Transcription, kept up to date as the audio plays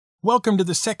Welcome to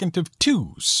the second of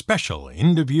two special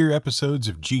end-of-year episodes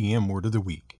of GM Word of the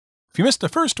Week. If you missed the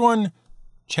first one,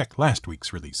 check last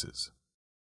week's releases.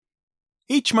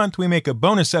 Each month we make a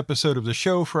bonus episode of the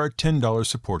show for our $10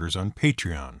 supporters on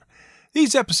Patreon.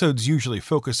 These episodes usually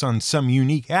focus on some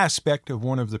unique aspect of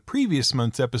one of the previous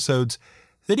month's episodes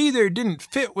that either didn't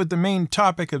fit with the main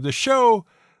topic of the show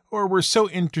or were so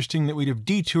interesting that we'd have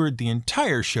detoured the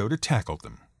entire show to tackle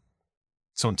them.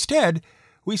 So instead,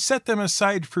 we set them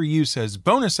aside for use as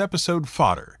bonus episode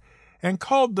fodder and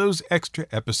called those extra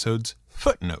episodes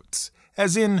footnotes,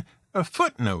 as in a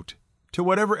footnote to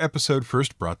whatever episode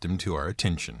first brought them to our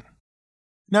attention.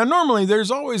 Now, normally there's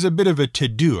always a bit of a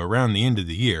to-do around the end of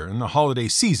the year and the holiday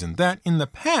season that, in the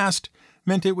past,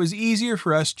 meant it was easier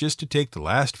for us just to take the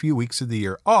last few weeks of the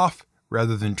year off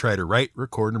rather than try to write,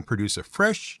 record, and produce a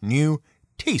fresh, new,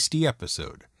 tasty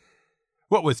episode.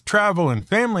 What with travel and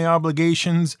family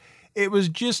obligations, it was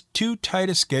just too tight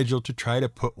a schedule to try to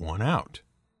put one out.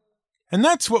 And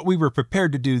that's what we were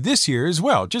prepared to do this year as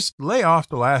well, just lay off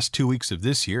the last 2 weeks of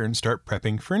this year and start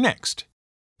prepping for next.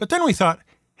 But then we thought,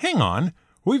 hang on,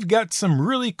 we've got some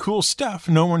really cool stuff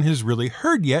no one has really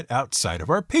heard yet outside of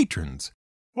our patrons.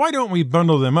 Why don't we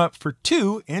bundle them up for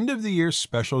 2 end-of-the-year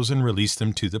specials and release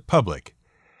them to the public?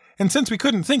 And since we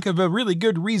couldn't think of a really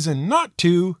good reason not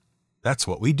to, that's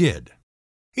what we did.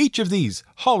 Each of these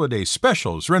holiday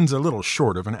specials runs a little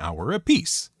short of an hour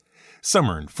apiece.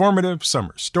 Some are informative, some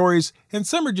are stories, and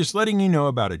some are just letting you know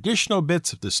about additional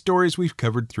bits of the stories we've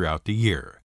covered throughout the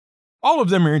year. All of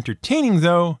them are entertaining,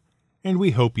 though, and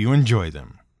we hope you enjoy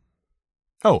them.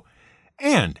 Oh,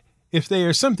 and if they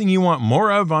are something you want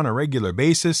more of on a regular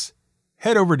basis,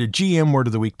 head over to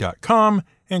gmwordoftheweek.com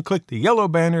and click the yellow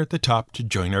banner at the top to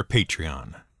join our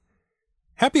Patreon.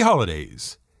 Happy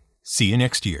holidays! See you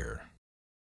next year.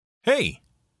 Hey,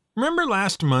 remember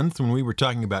last month when we were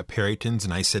talking about perytons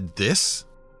and I said this?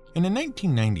 And in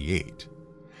 1998,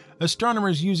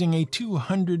 astronomers using a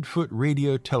 200-foot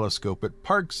radio telescope at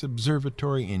Parkes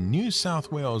Observatory in New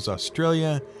South Wales,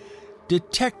 Australia,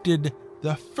 detected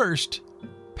the first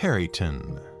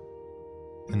peryton.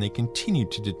 And they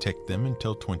continued to detect them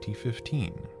until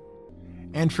 2015.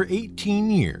 And for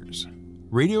 18 years,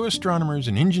 radio astronomers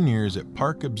and engineers at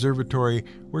Parkes Observatory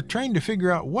were trying to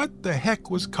figure out what the heck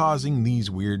was causing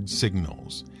these weird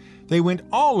signals. They went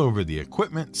all over the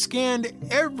equipment, scanned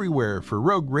everywhere for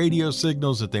rogue radio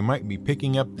signals that they might be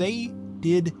picking up. They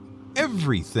did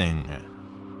everything.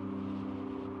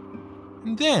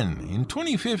 And then, in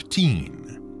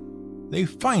 2015, they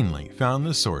finally found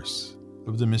the source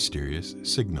of the mysterious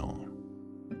signal.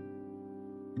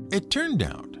 It turned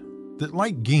out that,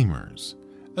 like gamers,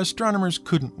 astronomers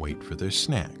couldn't wait for their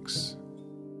snacks.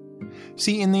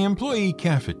 See, in the employee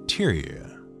cafeteria,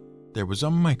 there was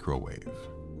a microwave.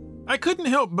 I couldn't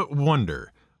help but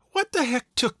wonder, what the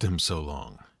heck took them so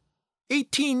long?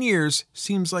 18 years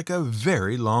seems like a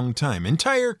very long time.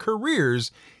 Entire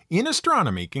careers in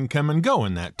astronomy can come and go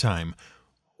in that time.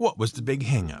 What was the big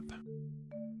hang-up?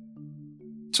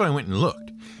 So I went and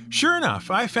looked. Sure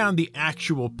enough, I found the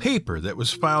actual paper that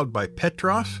was filed by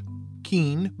Petroff,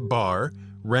 Keene, Barr,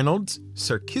 Reynolds,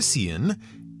 Sarkisian,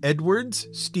 Edwards,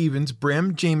 Stevens,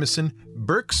 Brem, Jameson,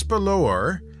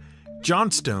 Burke-Spaloor,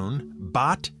 Johnstone,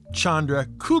 Bhatt, Chandra,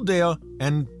 Kuldale,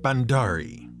 and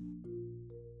Bandari.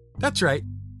 That's right,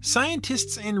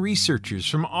 scientists and researchers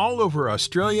from all over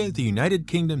Australia, the United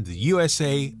Kingdom, the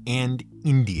USA, and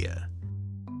India.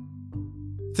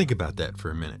 Think about that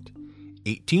for a minute.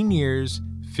 18 years,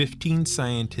 15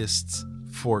 scientists,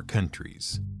 4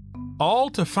 countries. All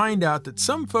to find out that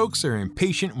some folks are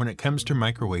impatient when it comes to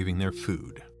microwaving their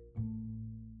food.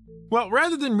 Well,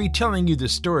 rather than retelling you the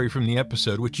story from the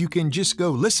episode, which you can just go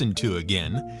listen to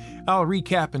again, I'll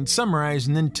recap and summarize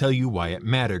and then tell you why it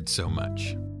mattered so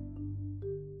much.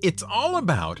 It's all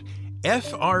about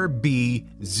FRB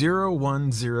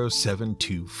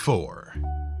 010724.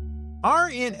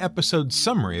 Our in-episode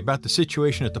summary about the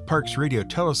situation at the Parkes Radio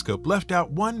Telescope left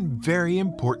out one very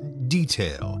important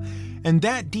detail, and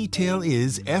that detail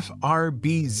is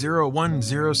FRB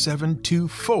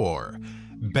 010724,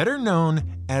 better known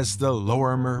as the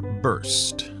Lorimer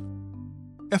Burst.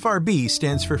 FRB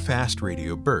stands for Fast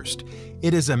Radio Burst.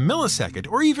 It is a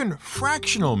millisecond, or even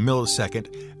fractional millisecond,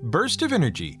 burst of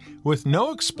energy with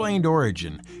no explained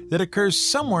origin that occurs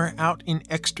somewhere out in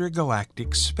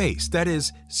extragalactic space, that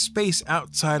is, space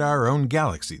outside our own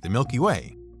galaxy, the Milky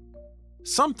Way.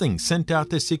 Something sent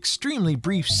out this extremely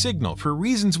brief signal for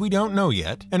reasons we don't know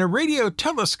yet, and a radio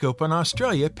telescope in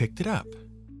Australia picked it up.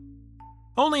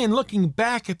 Only in looking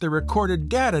back at the recorded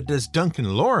data does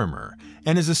Duncan Lorimer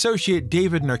and his associate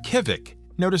David Narkevic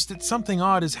notice that something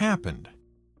odd has happened.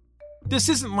 This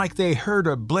isn't like they heard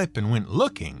a blip and went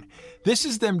looking. This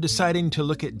is them deciding to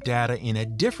look at data in a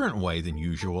different way than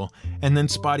usual, and then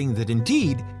spotting that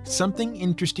indeed something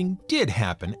interesting did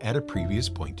happen at a previous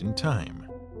point in time.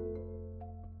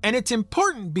 And it's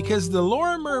important because the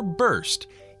Lorimer burst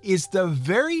is the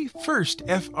very first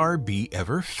FRB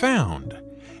ever found.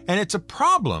 And it's a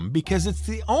problem because it's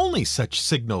the only such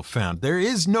signal found. There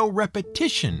is no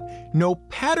repetition, no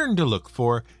pattern to look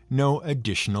for, no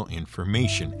additional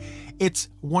information. It's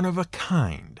one of a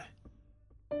kind.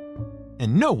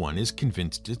 And no one is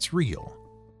convinced it's real.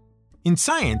 In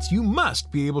science, you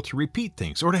must be able to repeat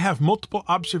things or to have multiple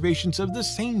observations of the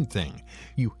same thing.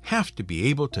 You have to be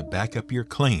able to back up your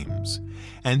claims.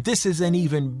 And this is an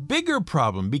even bigger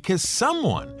problem because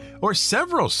someone or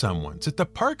several someones at the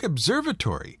Park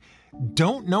Observatory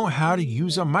don't know how to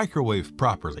use a microwave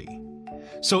properly.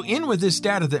 So in with this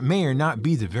data that may or not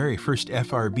be the very first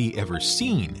FRB ever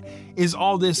seen is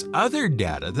all this other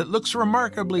data that looks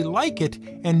remarkably like it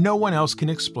and no one else can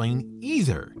explain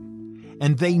either.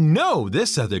 And they know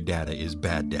this other data is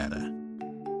bad data.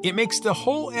 It makes the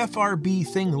whole FRB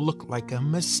thing look like a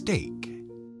mistake.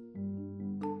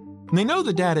 And they know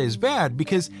the data is bad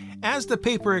because, as the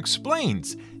paper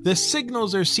explains, the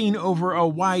signals are seen over a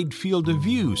wide field of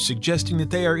view, suggesting that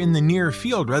they are in the near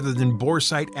field rather than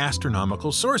boresight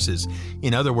astronomical sources.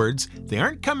 In other words, they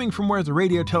aren't coming from where the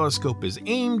radio telescope is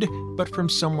aimed, but from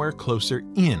somewhere closer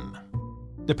in.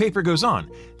 The paper goes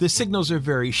on, the signals are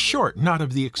very short, not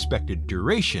of the expected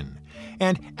duration.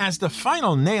 And as the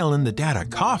final nail in the data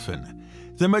coffin,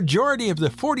 the majority of the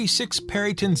 46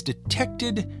 perytons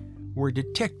detected were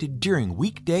detected during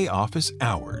weekday office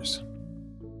hours.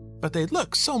 But they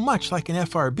look so much like an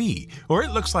FRB, or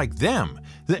it looks like them,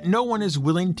 that no one is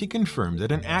willing to confirm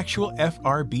that an actual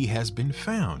FRB has been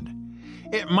found.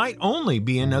 It might only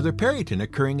be another peryton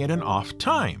occurring at an off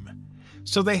time.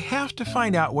 So they have to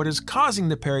find out what is causing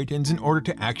the perytons in order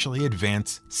to actually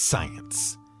advance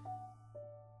science.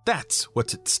 That's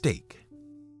what's at stake.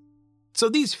 So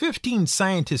these 15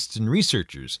 scientists and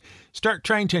researchers start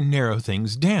trying to narrow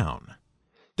things down.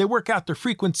 They work out the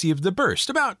frequency of the burst,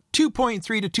 about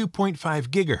 2.3 to 2.5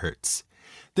 gigahertz.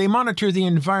 They monitor the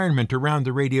environment around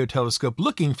the radio telescope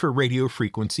looking for radio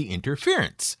frequency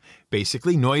interference,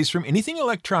 basically noise from anything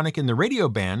electronic in the radio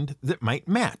band that might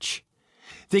match.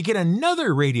 They get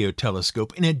another radio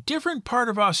telescope in a different part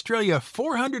of Australia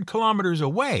 400 kilometers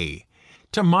away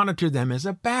to monitor them as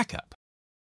a backup.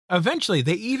 Eventually,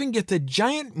 they even get the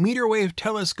giant meter wave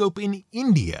telescope in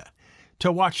India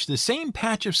to watch the same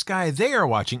patch of sky they are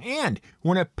watching, and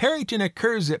when a peryton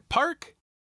occurs at Park,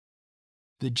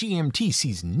 the GMT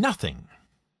sees nothing.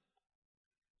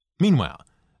 Meanwhile,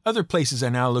 other places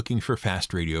are now looking for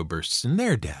fast radio bursts in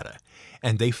their data,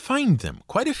 and they find them,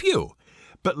 quite a few.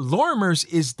 But Lorimer's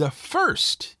is the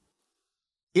first,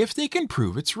 if they can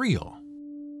prove it's real.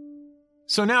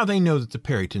 So now they know that the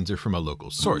perytons are from a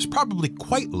local source, probably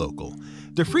quite local.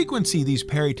 The frequency these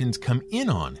perytons come in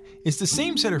on is the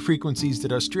same set of frequencies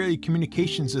that Australia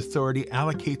Communications Authority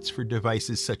allocates for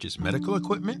devices such as medical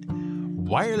equipment,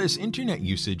 wireless internet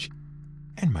usage,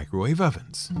 and microwave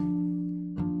ovens.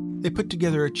 They put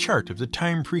together a chart of the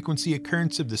time frequency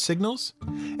occurrence of the signals,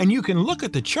 and you can look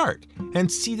at the chart and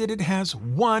see that it has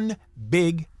one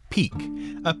big peak,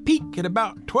 a peak at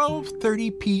about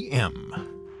 12:30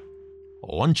 p.m.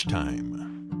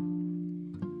 lunchtime.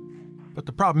 But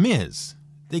the problem is,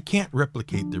 they can't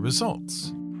replicate the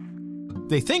results.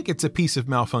 They think it's a piece of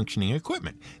malfunctioning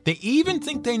equipment. They even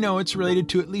think they know it's related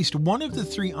to at least one of the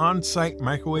 3 on-site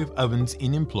microwave ovens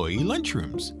in employee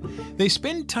lunchrooms. They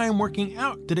spend time working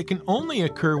out that it can only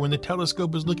occur when the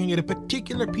telescope is looking at a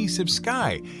particular piece of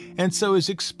sky, and so is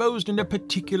exposed in a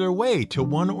particular way to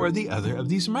one or the other of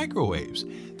these microwaves.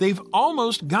 They've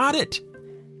almost got it,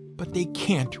 but they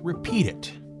can't repeat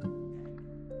it.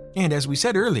 And as we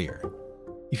said earlier,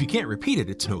 if you can't repeat it,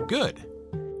 it's no good.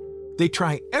 They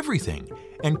try everything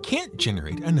and can't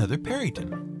generate another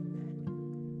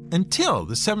peryton. Until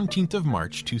the 17th of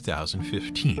March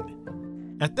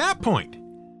 2015. At that point,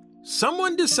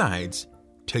 someone decides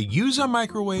to use a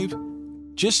microwave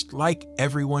just like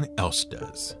everyone else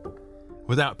does,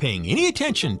 without paying any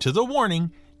attention to the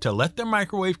warning to let the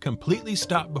microwave completely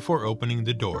stop before opening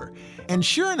the door. And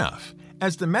sure enough,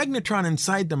 as the magnetron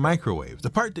inside the microwave, the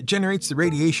part that generates the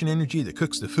radiation energy that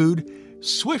cooks the food,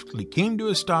 swiftly came to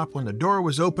a stop when the door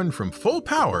was opened from full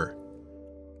power,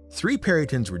 3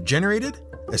 perytons were generated,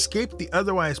 escaped the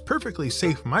otherwise perfectly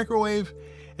safe microwave,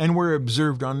 and were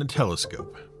observed on the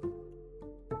telescope.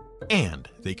 And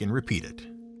they can repeat it.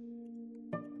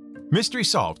 Mystery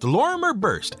solved. The Lorimer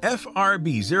Burst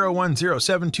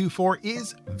FRB010724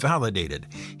 is validated.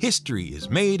 History is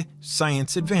made,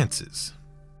 science advances.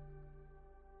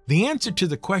 The answer to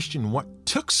the question, what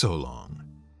took so long,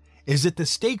 is that the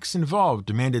stakes involved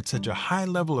demanded such a high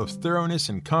level of thoroughness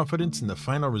and confidence in the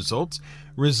final results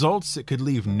that could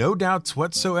leave no doubts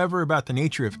whatsoever about the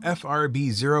nature of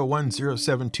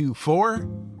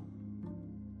FRB010724,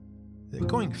 that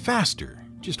going faster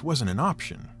just wasn't an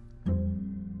option.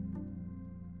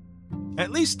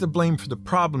 At least the blame for the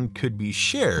problem could be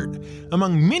shared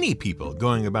among many people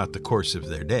going about the course of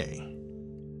their day.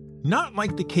 Not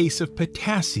like the case of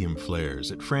potassium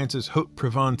flares at France's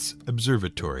Haute-Provence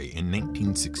Observatory in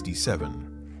 1967.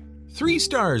 3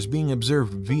 stars being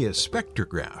observed via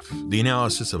spectrograph, the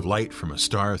analysis of light from a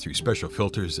star through special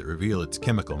filters that reveal its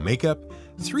chemical makeup.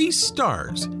 3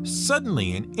 stars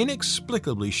suddenly and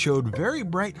inexplicably showed very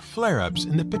bright flare-ups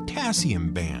in the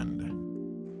potassium band.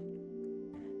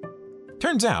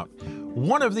 Turns out,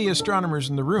 one of the astronomers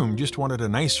in the room just wanted a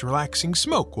nice relaxing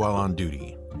smoke while on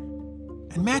duty.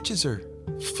 And matches are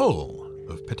full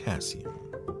of potassium.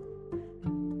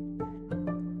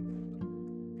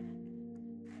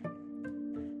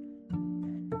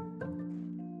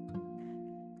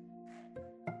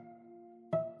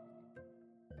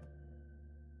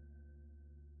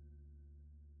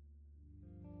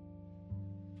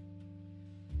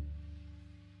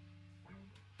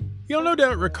 You'll no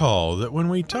doubt recall that when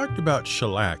we talked about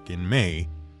shellac in May,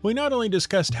 we not only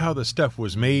discussed how the stuff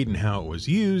was made and how it was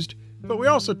used, but we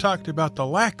also talked about the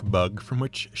lac bug from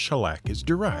which shellac is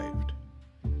derived.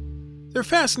 They're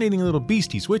fascinating little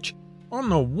beasties which, on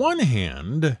the one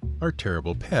hand, are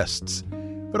terrible pests,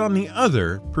 but on the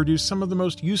other, produce some of the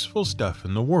most useful stuff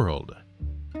in the world.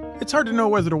 It's hard to know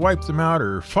whether to wipe them out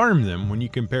or farm them when you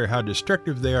compare how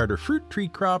destructive they are to fruit tree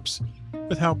crops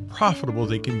with how profitable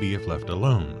they can be if left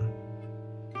alone.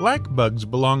 Lac bugs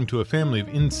belong to a family of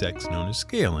insects known as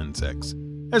scale insects.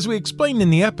 As we explained in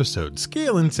the episode,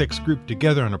 scale insects group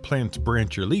together on a plant's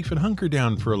branch or leaf and hunker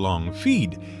down for a long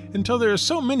feed, until there are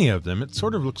so many of them it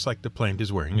sort of looks like the plant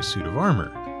is wearing a suit of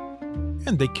armor.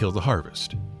 And they kill the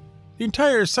harvest. The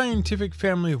entire scientific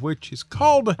family of which is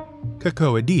called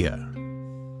Cocoidea.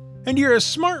 And you're a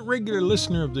smart regular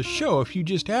listener of the show if you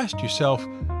just asked yourself,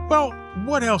 well,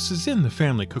 what else is in the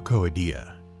family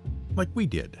Cocoidea? Like we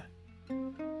did.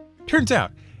 Turns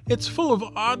out, it's full of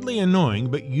oddly annoying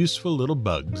but useful little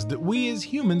bugs that we as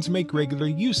humans make regular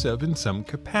use of in some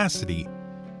capacity.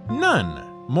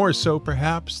 None more so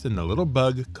perhaps than the little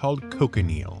bug called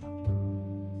cochineal.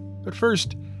 But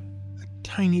first, a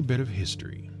tiny bit of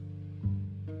history.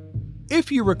 If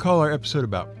you recall our episode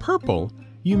about purple,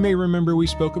 you may remember we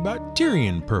spoke about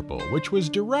Tyrian purple, which was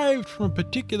derived from a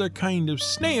particular kind of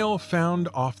snail found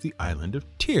off the island of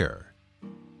Tyr.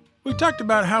 We talked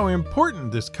about how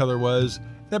important this color was,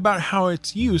 and about how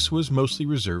its use was mostly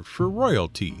reserved for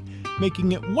royalty,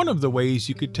 making it one of the ways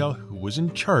you could tell who was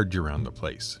in charge around the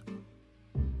place.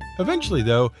 Eventually,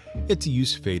 though, its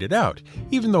use faded out,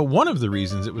 even though one of the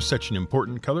reasons it was such an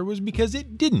important color was because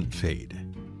it didn't fade.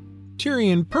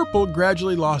 Tyrian purple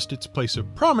gradually lost its place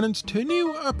of prominence to a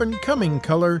new up-and-coming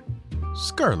color,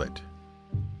 scarlet.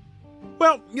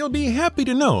 Well, you'll be happy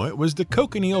to know it was the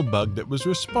cochineal bug that was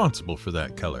responsible for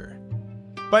that color.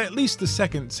 By at least the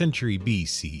 2nd century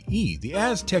BCE, the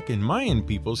Aztec and Mayan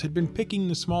peoples had been picking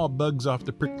the small bugs off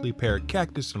the prickly pear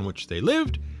cactus on which they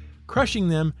lived, crushing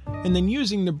them, and then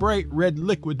using the bright red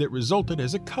liquid that resulted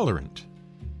as a colorant.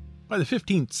 By the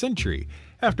 15th century,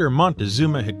 after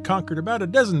Montezuma had conquered about a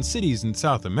dozen cities in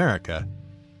South America,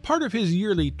 part of his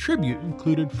yearly tribute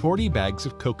included 40 bags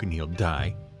of cochineal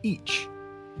dye each.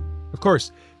 Of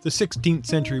course, the 16th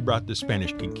century brought the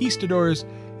Spanish conquistadors,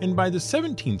 and by the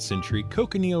 17th century,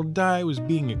 cochineal dye was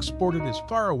being exported as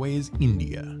far away as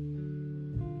India.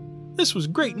 This was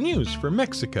great news for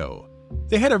Mexico.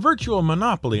 They had a virtual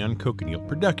monopoly on cochineal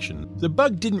production. The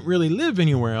bug didn't really live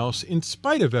anywhere else in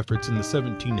spite of efforts in the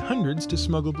 1700s to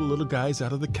smuggle the little guys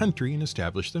out of the country and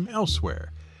establish them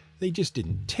elsewhere. They just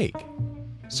didn't take.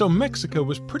 So Mexico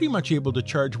was pretty much able to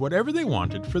charge whatever they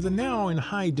wanted for the now in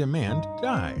high demand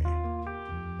dye.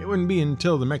 It wouldn't be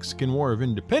until the Mexican War of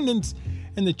Independence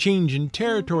and the change in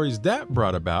territories that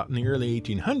brought about in the early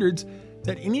 1800s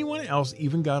that anyone else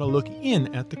even got a look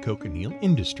in at the cochineal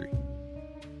industry.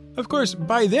 Of course,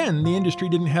 by then, the industry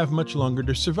didn't have much longer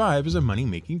to survive as a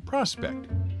money-making prospect.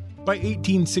 By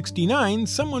 1869,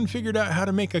 someone figured out how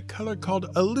to make a color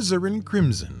called alizarin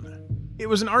crimson. It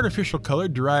was an artificial color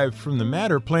derived from the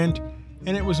madder plant,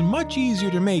 and it was much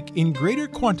easier to make in greater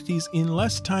quantities in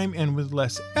less time and with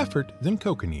less effort than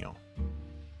cochineal.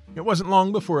 It wasn't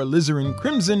long before alizarin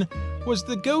crimson was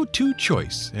the go-to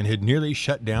choice and had nearly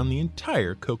shut down the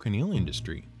entire cochineal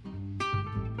industry.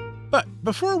 But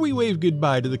before we wave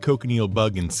goodbye to the cochineal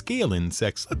bug and scale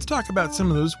insects, let's talk about some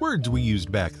of those words we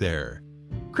used back there.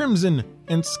 Crimson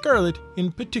and scarlet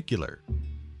in particular.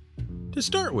 To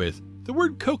start with, the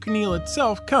word cochineal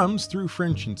itself comes through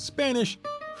French and Spanish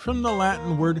from the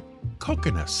Latin word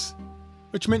cocinus,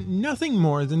 which meant nothing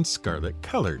more than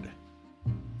scarlet-colored.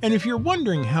 And if you're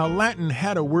wondering how Latin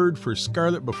had a word for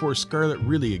scarlet before scarlet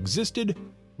really existed,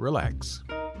 relax.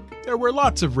 There were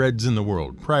lots of reds in the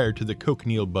world prior to the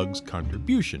cochineal bug's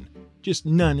contribution, just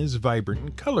none as vibrant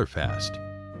and color-fast,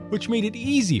 which made it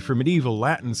easy for medieval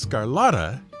Latin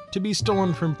scarlata to be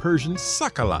stolen from Persian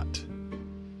sakalat,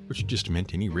 which just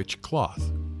meant any rich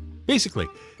cloth. Basically,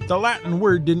 the Latin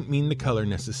word didn't mean the color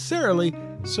necessarily,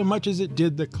 so much as it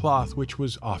did the cloth, which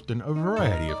was often a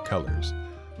variety of colors.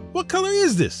 What color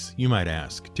is this, you might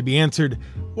ask? To be answered,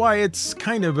 why, it's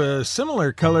kind of a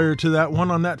similar color to that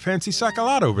one on that fancy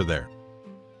sakalat over there.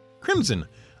 Crimson,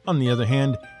 on the other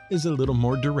hand, is a little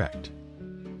more direct.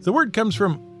 The word comes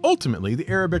from, ultimately, the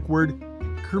Arabic word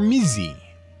kermizi,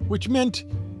 which meant,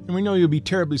 and we know you'll be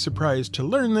terribly surprised to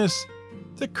learn this,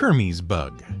 the Kermes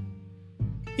bug.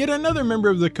 Yet another member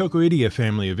of the Cocoidea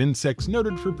family of insects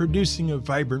noted for producing a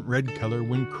vibrant red color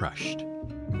when crushed.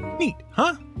 Neat,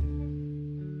 huh?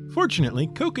 Fortunately,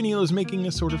 cochineal is making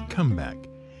a sort of comeback.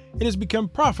 It has become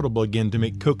profitable again to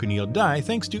make cochineal dye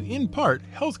thanks to, in part,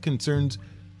 health concerns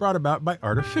brought about by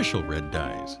artificial red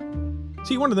dyes.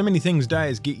 See, one of the many things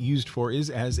dyes get used for is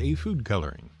as a food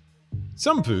coloring.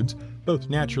 Some foods, both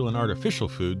natural and artificial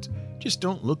foods, just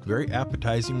don't look very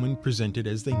appetizing when presented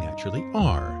as they naturally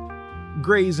are.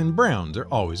 Grays and browns are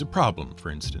always a problem, for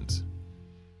instance.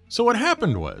 So what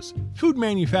happened was, food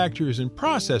manufacturers and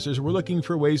processors were looking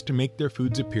for ways to make their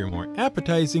foods appear more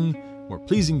appetizing, more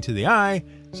pleasing to the eye,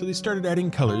 so they started adding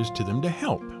colors to them to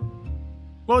help.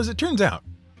 Well, as it turns out,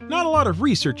 not a lot of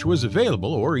research was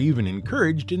available or even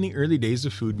encouraged in the early days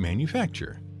of food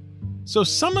manufacture. So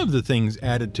some of the things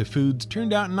added to foods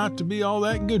turned out not to be all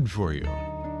that good for you,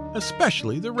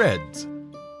 especially the reds.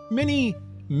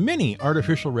 Many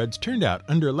artificial reds turned out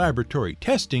under laboratory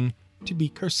testing to be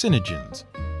carcinogens,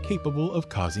 capable of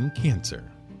causing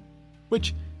cancer,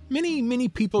 which many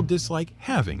people dislike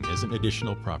having as an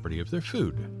additional property of their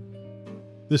food.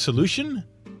 The solution?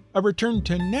 A return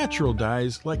to natural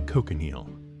dyes like cochineal.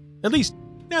 At least,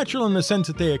 natural in the sense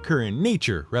that they occur in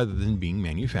nature rather than being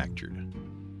manufactured.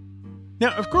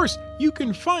 Now, of course, you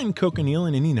can find cochineal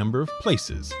in any number of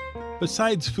places.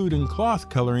 Besides food and cloth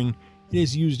coloring, it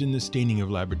is used in the staining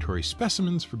of laboratory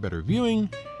specimens for better viewing.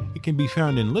 It can be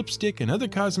found in lipstick and other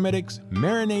cosmetics,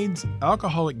 marinades,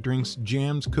 alcoholic drinks,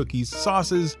 jams, cookies,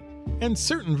 sauces, and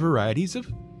certain varieties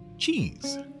of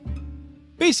cheese.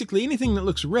 Basically, anything that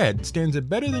looks red stands a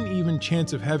better than even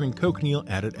chance of having cochineal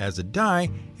added as a dye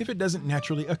if it doesn't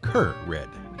naturally occur red.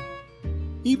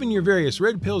 Even your various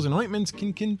red pills and ointments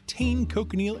can contain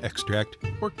cochineal extract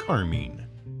or carmine.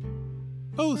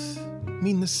 Both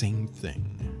mean the same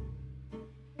thing.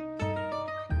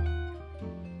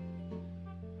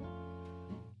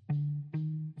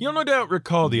 You'll no doubt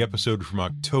recall the episode from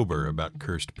October about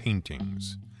cursed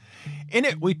paintings. In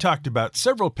it, we talked about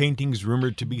several paintings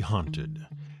rumored to be haunted.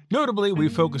 Notably, we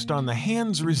focused on The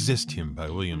Hands Resist Him by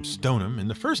William Stoneham in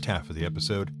the first half of the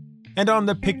episode, and on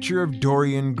The Picture of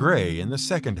Dorian Gray in the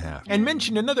second half, and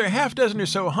mentioned another half dozen or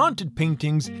so haunted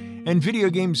paintings and video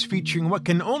games featuring what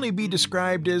can only be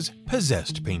described as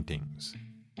possessed paintings.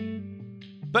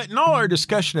 But in all our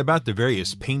discussion about the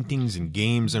various paintings and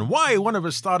games and why one of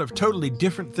us thought of totally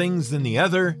different things than the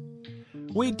other,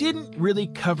 we didn't really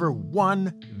cover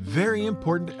one very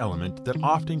important element that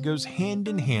often goes hand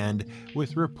in hand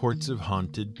with reports of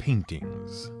haunted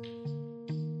paintings.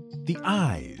 The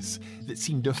eyes that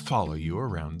seem to follow you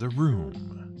around the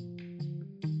room.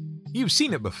 You've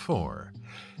seen it before.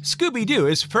 Scooby-Doo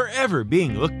is forever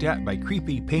being looked at by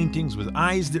creepy paintings with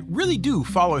eyes that really do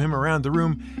follow him around the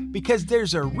room because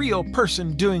there's a real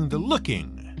person doing the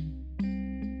looking.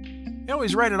 They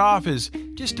always write it off as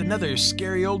just another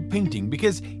scary old painting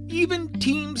because even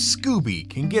Team Scooby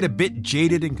can get a bit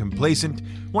jaded and complacent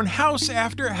when house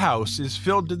after house is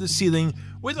filled to the ceiling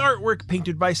with artwork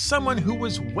painted by someone who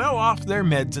was well off their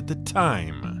meds at the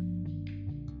time.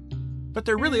 But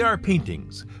there really are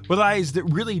paintings with eyes that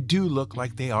really do look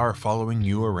like they are following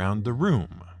you around the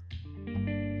room.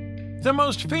 The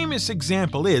most famous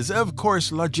example is, of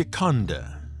course, La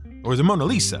Gioconda, or the Mona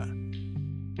Lisa.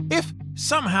 If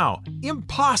somehow,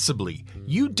 impossibly,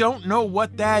 you don't know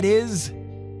what that is,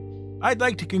 I'd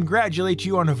like to congratulate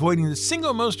you on avoiding the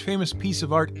single most famous piece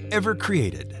of art ever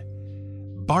created.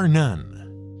 bar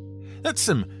none. That's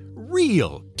some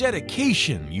real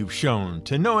dedication you've shown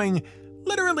to knowing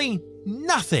literally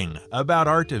nothing about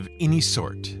art of any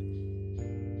sort.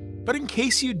 But in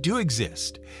case you do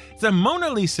exist, the Mona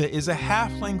Lisa is a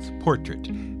half-length portrait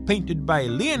painted by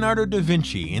Leonardo da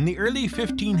Vinci in the early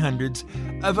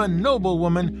 1500s of a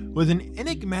noblewoman with an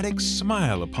enigmatic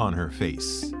smile upon her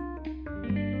face.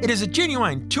 It is a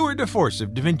genuine tour de force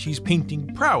of da Vinci's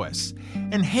painting prowess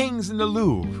and hangs in the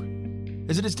Louvre,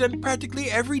 as it has done practically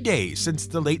every day since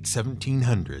the late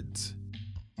 1700s.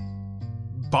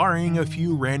 Barring a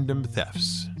few random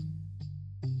thefts.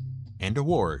 And a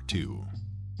war, or two.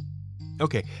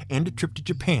 Okay, and a trip to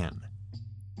Japan.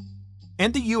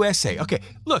 And the USA. Okay,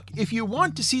 look, if you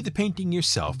want to see the painting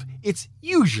yourself, it's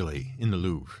usually in the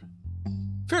Louvre.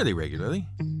 Fairly regularly.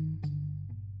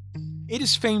 It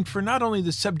is famed for not only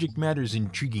the subject matter's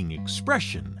intriguing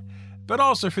expression, but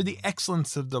also for the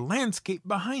excellence of the landscape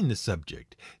behind the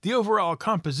subject, the overall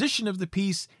composition of the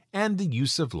piece, and the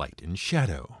use of light and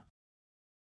shadow.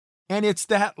 And it's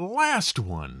that last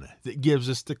one that gives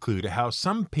us the clue to how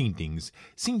some paintings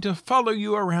seem to follow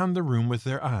you around the room with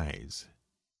their eyes.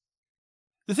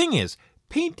 The thing is,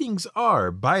 paintings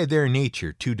are, by their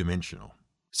nature, two-dimensional.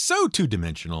 So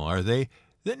two-dimensional are they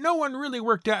that no one really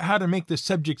worked out how to make the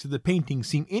subjects of the painting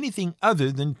seem anything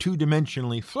other than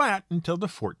two-dimensionally flat until the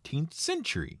 14th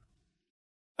century.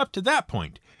 Up to that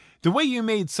point, the way you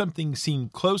made something seem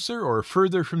closer or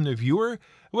further from the viewer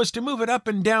was to move it up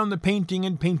and down the painting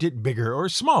and paint it bigger or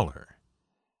smaller.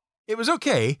 It was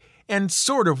okay, and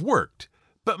sort of worked,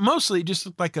 but mostly it just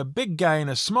looked like a big guy and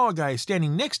a small guy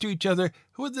standing next to each other,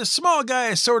 with the small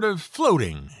guy sort of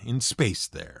floating in space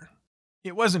there.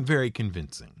 It wasn't very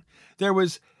convincing. There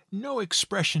was no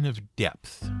expression of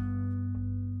depth.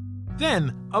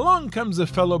 Then along comes a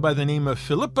fellow by the name of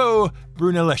Filippo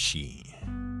Brunelleschi.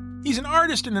 He's an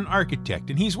artist and an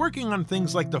architect, and he's working on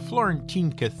things like the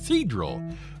Florentine Cathedral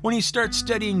when he starts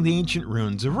studying the ancient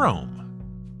ruins of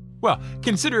Rome. Well,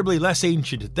 considerably less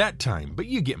ancient at that time, but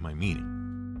you get my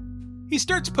meaning. He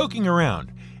starts poking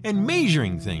around and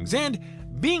measuring things, and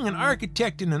being an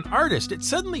architect and an artist, it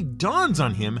suddenly dawns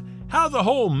on him how the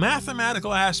whole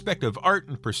mathematical aspect of art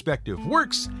and perspective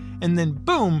works, and then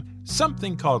boom,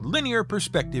 something called linear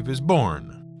perspective is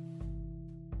born.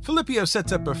 Filippo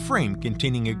sets up a frame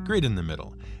containing a grid in the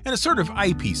middle, and a sort of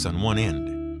eyepiece on one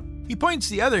end. He points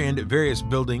the other end at various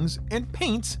buildings and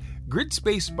paints, grid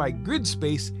space by grid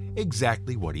space,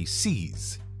 exactly what he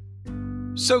sees.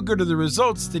 So good are the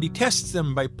results that he tests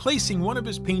them by placing one of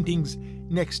his paintings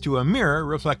next to a mirror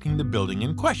reflecting the building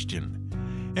in question.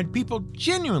 And people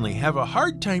genuinely have a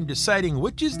hard time deciding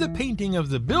which is the painting of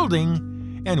the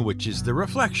building and which is the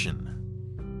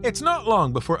reflection. It's not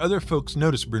long before other folks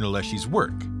notice Brunelleschi's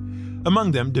work,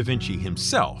 among them Da Vinci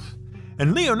himself.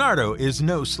 And Leonardo is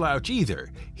no slouch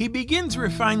either. He begins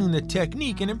refining the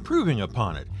technique and improving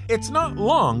upon it. It's not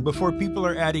long before people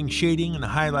are adding shading and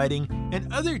highlighting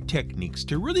and other techniques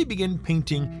to really begin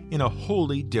painting in a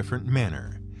wholly different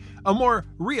manner, a more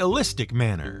realistic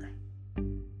manner.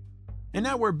 And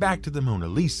now we're back to the Mona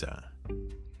Lisa.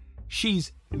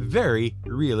 She's very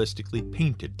realistically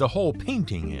painted. The whole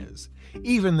painting is,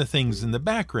 even the things in the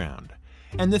background.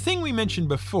 And the thing we mentioned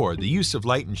before, the use of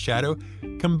light and shadow,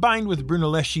 combined with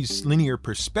Brunelleschi's linear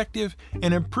perspective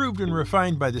and improved and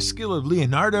refined by the skill of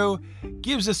Leonardo,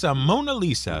 gives us a Mona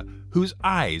Lisa whose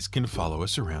eyes can follow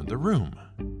us around the room.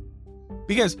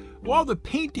 Because while the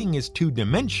painting is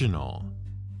two-dimensional,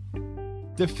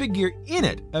 the figure in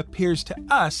it appears to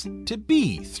us to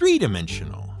be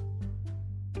three-dimensional.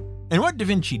 And what Da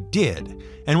Vinci did,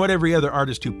 and what every other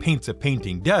artist who paints a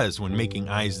painting does when making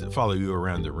eyes that follow you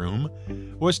around the room,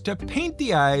 was to paint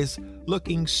the eyes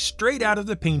looking straight out of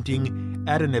the painting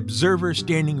at an observer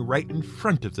standing right in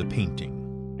front of the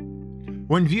painting.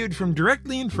 When viewed from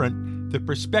directly in front, the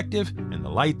perspective and the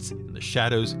lights and the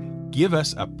shadows give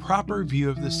us a proper view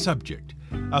of the subject,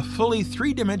 a fully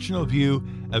three-dimensional view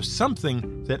of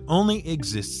something that only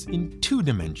exists in two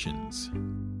dimensions.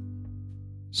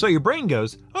 So your brain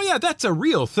goes, oh yeah, that's a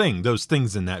real thing, those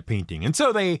things in that painting. And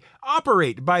so they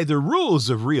operate by the rules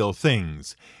of real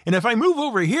things. And if I move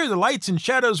over here, the lights and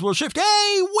shadows will shift.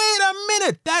 Hey, wait a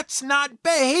minute, that's not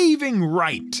behaving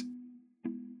right.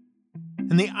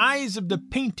 And the eyes of the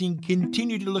painting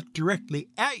continue to look directly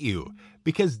at you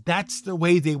because that's the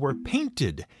way they were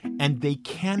painted and they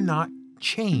cannot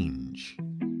change.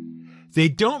 They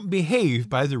don't behave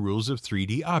by the rules of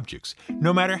 3D objects,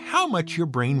 no matter how much your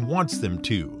brain wants them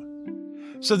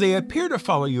to. So they appear to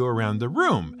follow you around the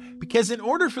room, because in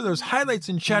order for those highlights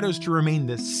and shadows to remain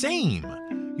the same,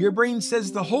 your brain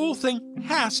says the whole thing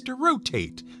has to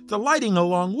rotate, the lighting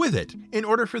along with it, in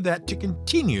order for that to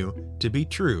continue to be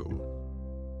true.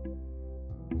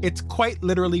 It's quite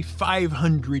literally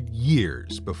 500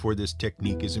 years before this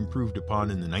technique is improved upon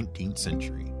in the 19th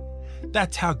century.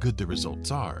 That's how good the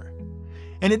results are.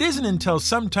 And it isn't until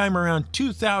sometime around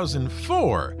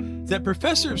 2004 that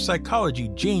Professor of Psychology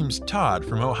James Todd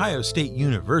from Ohio State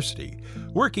University,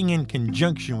 working in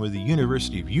conjunction with the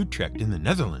University of Utrecht in the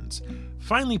Netherlands,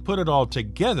 finally put it all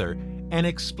together and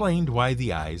explained why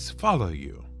the eyes follow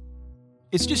you.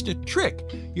 It's just a trick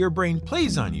your brain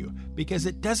plays on you because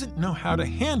it doesn't know how to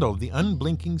handle the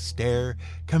unblinking stare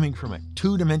coming from a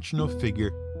two-dimensional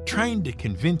figure trying to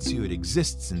convince you it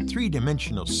exists in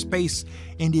three-dimensional space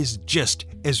and is just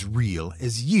as real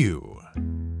as you.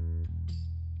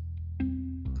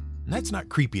 And that's not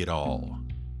creepy at all.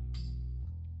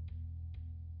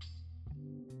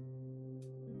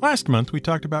 Last month, we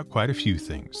talked about quite a few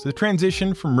things. The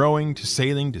transition from rowing to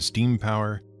sailing to steam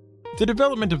power, the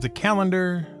development of the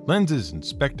calendar, lenses and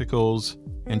spectacles,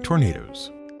 and tornadoes.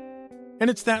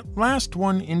 And it's that last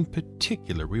one in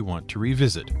particular we want to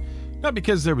revisit. Not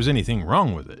because there was anything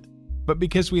wrong with it, but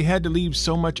because we had to leave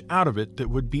so much out of it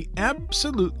that would be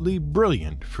absolutely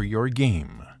brilliant for your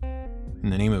game.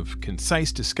 In the name of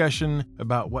concise discussion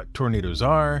about what tornadoes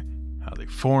are, how they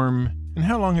form, and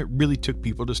how long it really took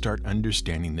people to start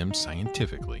understanding them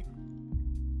scientifically.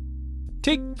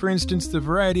 Take, for instance, the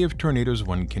variety of tornadoes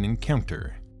one can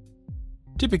encounter.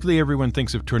 Typically, everyone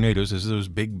thinks of tornadoes as those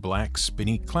big black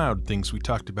spinny cloud things we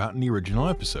talked about in the original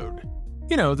episode.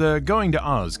 You know, the going to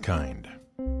Oz kind.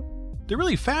 The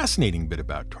really fascinating bit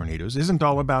about tornadoes isn't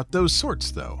all about those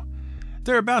sorts, though.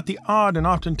 They're about the odd and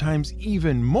oftentimes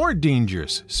even more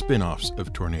dangerous spin-offs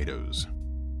of tornadoes.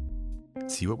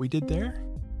 See what we did there?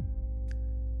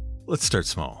 Let's start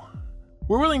small.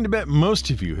 We're willing to bet most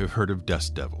of you have heard of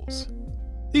dust devils.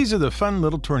 These are the fun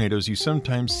little tornadoes you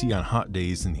sometimes see on hot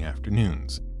days in the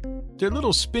afternoons. They're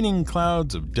little spinning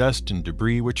clouds of dust and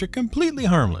debris which are completely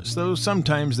harmless, though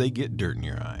sometimes they get dirt in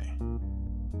your eye.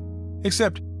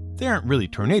 Except, they aren't really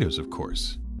tornadoes, of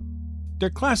course. They're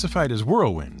classified as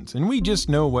whirlwinds, and we just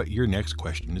know what your next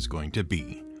question is going to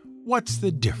be. What's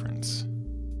the difference?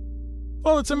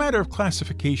 Well, it's a matter of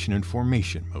classification and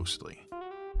formation, mostly.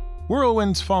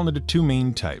 Whirlwinds fall into two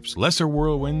main types, lesser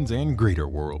whirlwinds and greater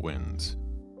whirlwinds.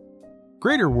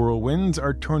 Greater whirlwinds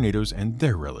are tornadoes and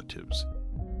their relatives.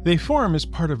 They form as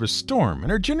part of a storm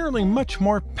and are generally much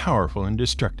more powerful and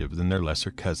destructive than their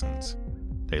lesser cousins.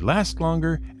 They last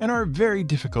longer and are very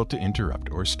difficult to interrupt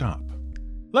or stop.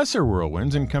 Lesser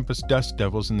whirlwinds encompass dust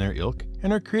devils in their ilk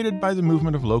and are created by the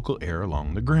movement of local air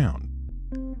along the ground.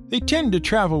 They tend to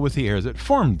travel with the air that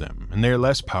formed them, and they are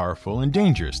less powerful and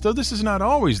dangerous, though this is not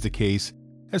always the case,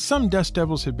 as some dust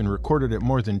devils have been recorded at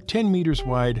more than 10 meters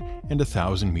wide and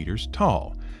 1,000 meters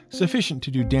tall, sufficient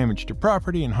to do damage to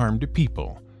property and harm to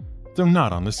people, though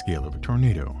not on the scale of a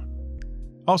tornado.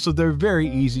 Also, they're very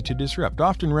easy to disrupt,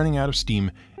 often running out of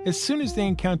steam as soon as they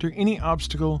encounter any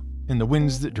obstacle and the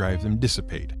winds that drive them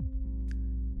dissipate.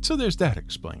 So there's that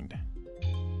explained.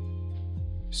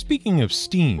 Speaking of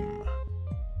steam,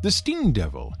 the steam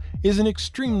devil is an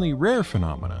extremely rare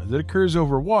phenomenon that occurs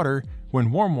over water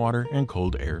when warm water and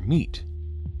cold air meet.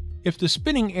 If the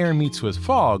spinning air meets with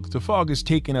fog, the fog is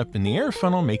taken up in the air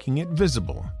funnel, making it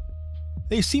visible.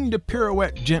 They seem to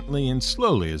pirouette gently and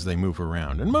slowly as they move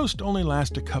around, and most only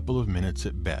last a couple of minutes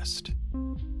at best.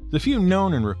 The few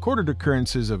known and recorded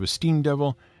occurrences of a steam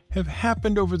devil have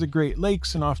happened over the Great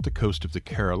Lakes and off the coast of the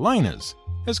Carolinas,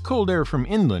 as cold air from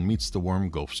inland meets the warm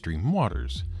Gulf Stream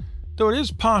waters, though it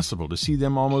is possible to see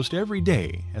them almost every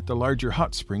day at the larger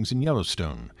hot springs in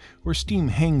Yellowstone, where steam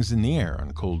hangs in the air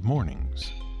on cold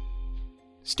mornings.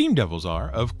 Steam devils are,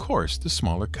 of course, the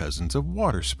smaller cousins of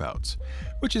waterspouts,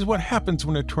 which is what happens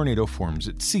when a tornado forms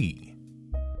at sea.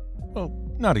 Well,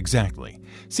 not exactly.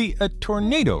 See, a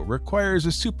tornado requires a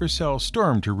supercell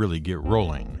storm to really get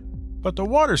rolling. But the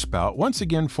waterspout once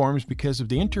again forms because of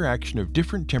the interaction of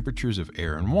different temperatures of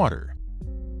air and water.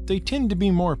 They tend to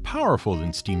be more powerful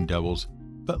than steam devils,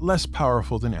 but less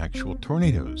powerful than actual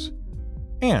tornadoes.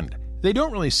 And they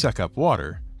don't really suck up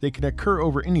water. They can occur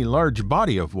over any large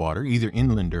body of water, either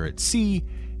inland or at sea,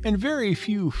 and very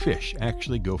few fish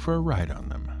actually go for a ride on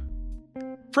them.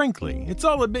 Frankly, it's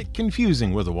all a bit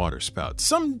confusing with a waterspout.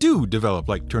 Some do develop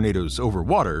like tornadoes over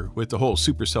water with the whole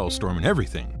supercell storm and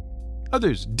everything.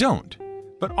 Others don't,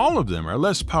 but all of them are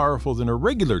less powerful than a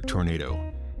regular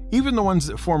tornado, even the ones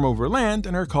that form over land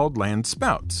and are called land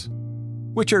spouts,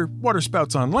 which are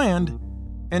waterspouts on land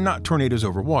and not tornadoes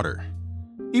over water,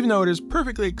 even though it is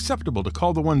perfectly acceptable to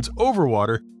call the ones over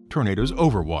water tornadoes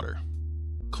over water.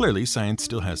 Clearly, science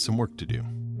still has some work to do.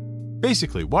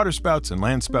 Basically, waterspouts and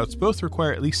landspouts both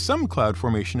require at least some cloud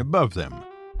formation above them,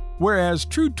 whereas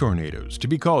true tornadoes, to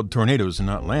be called tornadoes and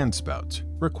not landspouts,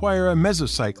 require a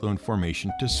mesocyclone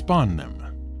formation to spawn them.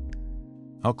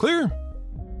 All clear?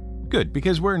 Good,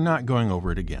 because we're not going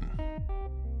over it again.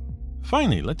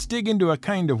 Finally, let's dig into a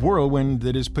kind of whirlwind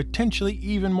that is potentially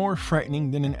even more frightening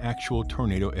than an actual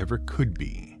tornado ever could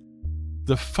be.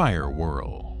 The fire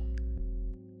whirl.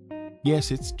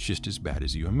 Yes, it's just as bad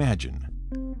as you imagine.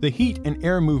 The heat and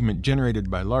air movement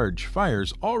generated by large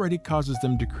fires already causes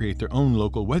them to create their own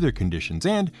local weather conditions,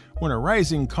 and when a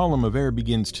rising column of air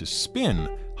begins to spin,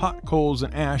 hot coals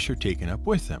and ash are taken up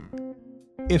with them.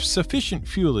 If sufficient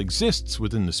fuel exists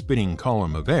within the spinning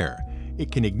column of air,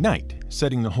 it can ignite,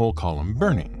 setting the whole column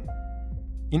burning.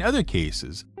 In other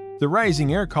cases, the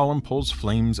rising air column pulls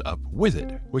flames up with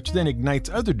it, which then ignites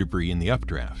other debris in the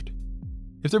updraft.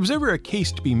 If there was ever a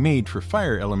case to be made for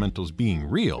fire elementals being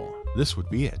real, this would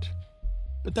be it.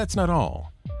 But that's not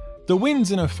all. The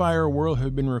winds in a fire whirl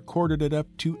have been recorded at up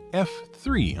to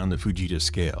F3 on the Fujita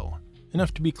scale,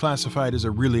 enough to be classified as a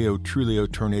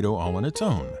Rilio-Trulio tornado all on its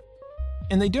own.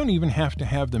 And they don't even have to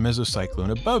have the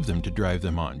mesocyclone above them to drive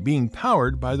them on, being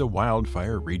powered by the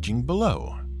wildfire raging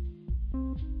below.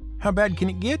 How bad can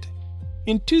it get?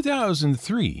 In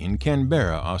 2003, in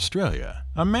Canberra, Australia,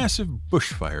 a massive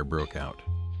bushfire broke out.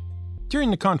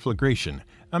 During the conflagration,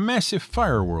 a massive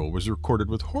fire whirl was recorded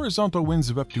with horizontal winds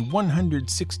of up to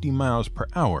 160 miles per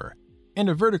hour and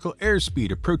a vertical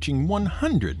airspeed approaching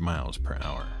 100 miles per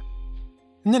hour.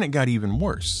 And then it got even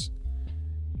worse.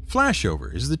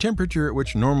 Flashover is the temperature at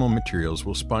which normal materials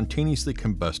will spontaneously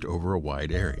combust over a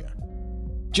wide area.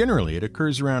 Generally, it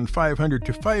occurs around 500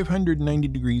 to 590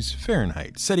 degrees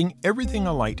Fahrenheit, setting everything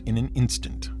alight in an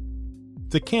instant.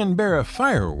 The Canberra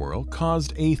fire whirl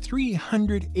caused a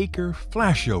 300-acre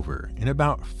flashover in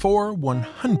about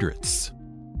 4/100ths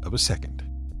of a second.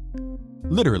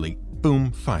 Literally,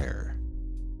 boom fire.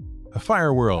 A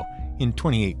fire whirl in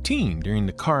 2018 during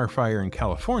the Carr Fire in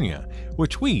California,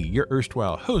 which we, your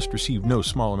erstwhile host, received no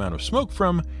small amount of smoke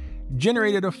from,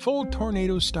 generated a full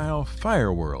tornado-style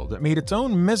fire whirl that made its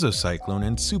own mesocyclone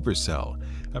and supercell,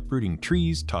 uprooting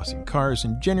trees, tossing cars,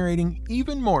 and generating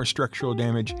even more structural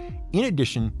damage in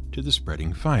addition to the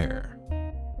spreading fire.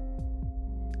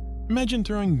 Imagine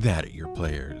throwing that at your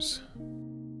players.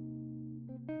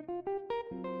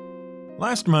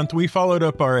 Last month, we followed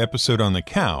up our episode on the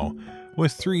cow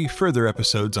with 3 further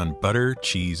episodes on butter,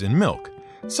 cheese, and milk,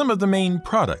 some of the main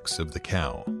products of the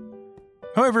cow.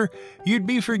 However, you'd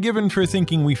be forgiven for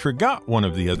thinking we forgot one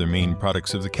of the other main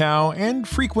products of the cow and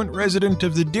frequent resident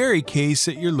of the dairy case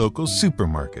at your local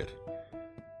supermarket.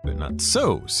 But not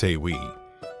so, say we.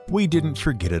 We didn't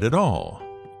forget it at all.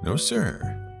 No,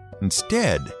 sir.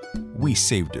 Instead, we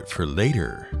saved it for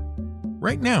later.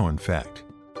 Right now, in fact.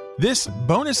 This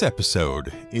bonus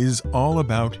episode is all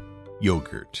about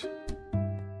yogurt.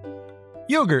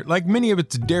 Yogurt, like many of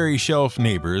its dairy shelf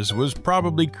neighbors, was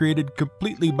probably created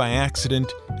completely by accident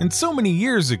and so many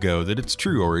years ago that its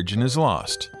true origin is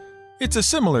lost. It's a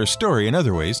similar story in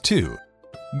other ways, too.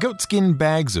 Goatskin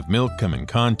bags of milk come in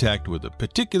contact with a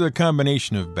particular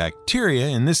combination of bacteria,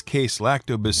 in this case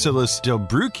Lactobacillus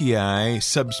delbrueckii,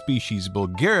 subspecies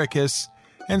bulgaricus,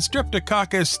 and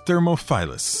Streptococcus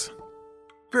thermophilus.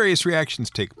 Various reactions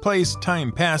take place,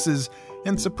 time passes,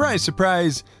 and surprise,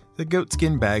 surprise, the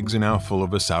goatskin bags are now full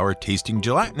of a sour-tasting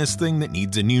gelatinous thing that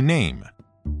needs a new name.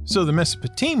 So the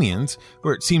Mesopotamians,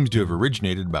 where it seems to have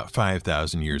originated about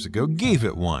 5,000 years ago, gave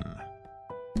it one.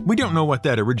 We don't know what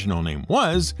that original name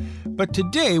was, but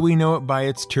today we know it by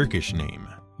its Turkish name,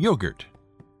 yogurt.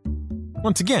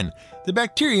 Once again, the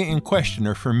bacteria in question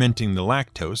are fermenting the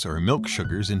lactose or milk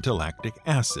sugars into lactic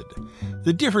acid.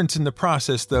 The difference in the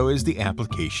process, though, is the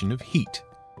application of heat.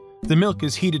 The milk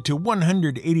is heated to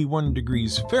 181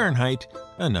 degrees Fahrenheit,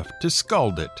 enough to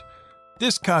scald it.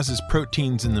 This causes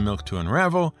proteins in the milk to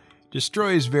unravel,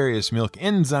 destroys various milk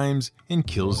enzymes, and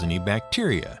kills any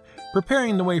bacteria,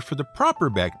 preparing the way for the proper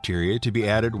bacteria to be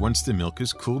added once the milk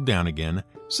is cooled down again,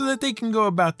 so that they can go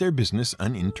about their business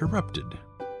uninterrupted.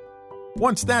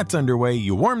 Once that's underway,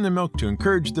 you warm the milk to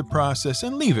encourage the process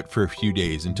and leave it for a few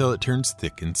days until it turns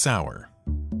thick and sour.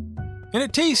 And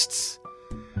it tastes...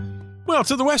 well,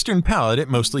 to the Western palate, it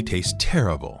mostly tastes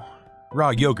terrible.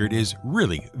 Raw yogurt is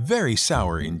really very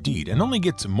sour indeed, and only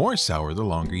gets more sour the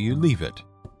longer you leave it.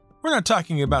 We're not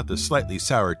talking about the slightly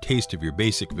sour taste of your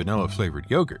basic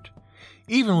vanilla-flavored yogurt.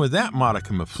 Even with that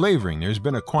modicum of flavoring, there's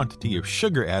been a quantity of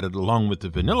sugar added along with the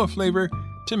vanilla flavor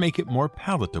to make it more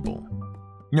palatable.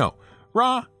 No,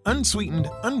 Raw, unsweetened,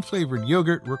 unflavored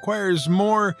yogurt requires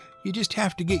more, you just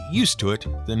have to get used to it,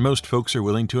 than most folks are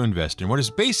willing to invest in what is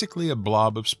basically a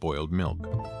blob of spoiled milk.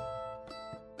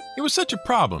 It was such a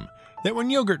problem that when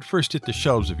yogurt first hit the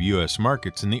shelves of U.S.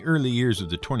 markets in the early years of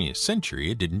the 20th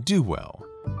century, it didn't do well.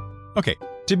 Okay,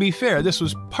 to be fair, this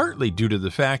was partly due to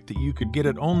the fact that you could get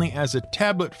it only as a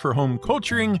tablet for home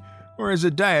culturing or as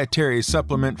a dietary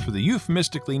supplement for the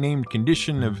euphemistically named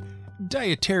condition of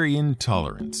dietary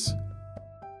intolerance.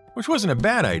 Which wasn't a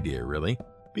bad idea, really,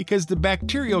 because the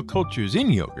bacterial cultures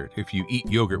in yogurt, if you eat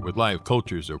yogurt with live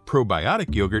cultures or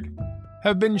probiotic yogurt,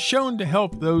 have been shown to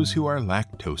help those who are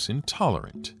lactose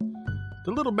intolerant.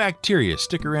 The little bacteria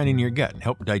stick around in your gut and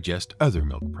help digest other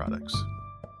milk products.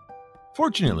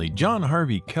 Fortunately, John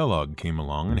Harvey Kellogg came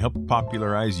along and helped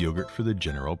popularize yogurt for the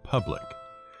general public.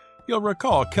 You'll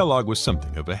recall Kellogg was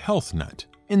something of a health nut,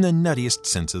 in the nuttiest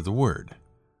sense of the word.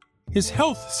 His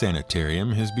health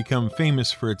sanitarium has become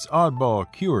famous for its oddball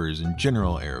cures and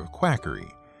general air of quackery,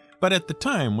 but at the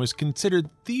time was considered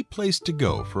the place to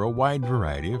go for a wide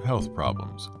variety of health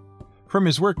problems. From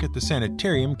his work at the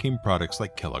sanitarium came products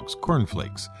like Kellogg's Corn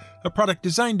Flakes, a product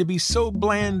designed to be so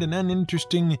bland and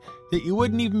uninteresting that you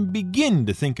wouldn't even begin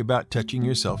to think about touching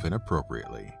yourself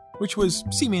inappropriately, which was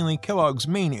seemingly Kellogg's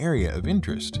main area of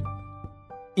interest.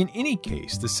 In any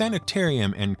case, the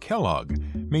sanitarium and Kellogg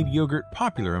made yogurt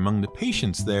popular among the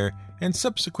patients there and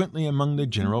subsequently among the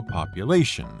general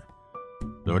population.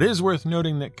 Though it is worth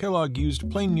noting that Kellogg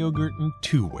used plain yogurt in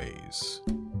two ways.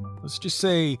 Let's just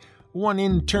say one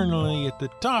internally at the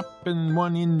top and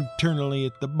one internally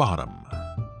at the bottom,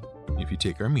 if you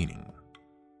take our meaning.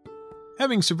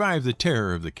 Having survived the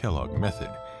terror of the Kellogg method,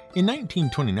 in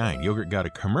 1929 yogurt got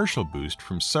a commercial boost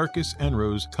from Sarkis and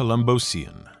Rose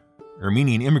Kolombosian,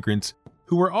 Armenian immigrants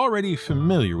who were already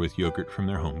familiar with yogurt from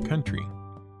their home country.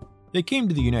 They came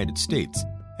to the United States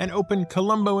and opened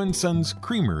Colombo & Sons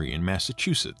Creamery in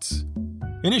Massachusetts.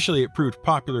 Initially, it proved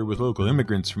popular with local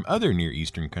immigrants from other Near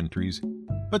Eastern countries,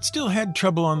 but still had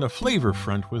trouble on the flavor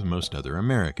front with most other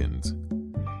Americans.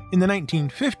 In the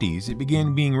 1950s, it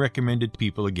began being recommended to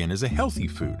people again as a healthy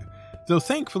food, though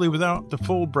thankfully without the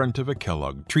full brunt of a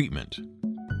Kellogg treatment.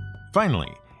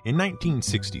 Finally, in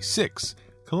 1966,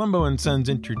 Colombo & Sons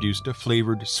introduced a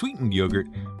flavored, sweetened yogurt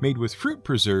made with fruit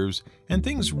preserves, and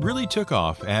things really took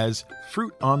off as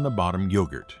fruit on the bottom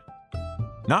yogurt.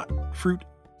 Not fruit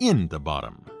in the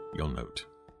bottom, you'll note.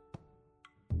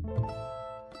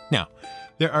 Now,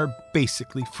 there are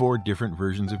basically 4 different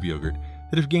versions of yogurt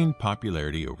that have gained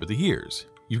popularity over the years.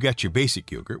 You've got your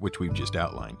basic yogurt, which we've just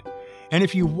outlined. And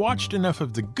if you've watched enough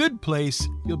of The Good Place,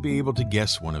 you'll be able to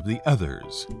guess one of the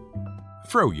others.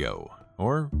 Froyo,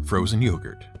 or frozen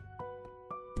yogurt.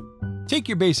 Take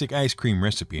your basic ice cream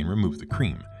recipe and remove the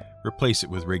cream. Replace it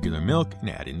with regular milk and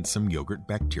add in some yogurt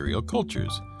bacterial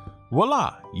cultures.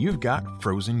 Voila! You've got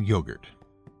frozen yogurt.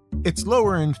 It's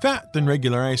lower in fat than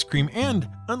regular ice cream and,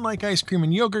 unlike ice cream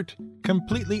and yogurt,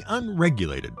 completely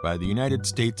unregulated by the United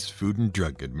States Food and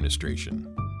Drug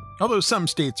Administration. Although some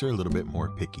states are a little bit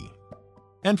more picky.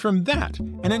 And from that,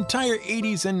 an entire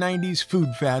 80s and 90s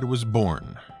food fad was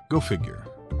born. Go figure.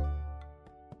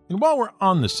 And while we're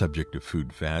on the subject of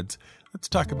food fads, let's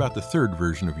talk about the third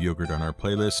version of yogurt on our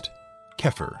playlist,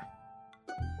 kefir.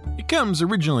 It comes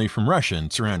originally from Russia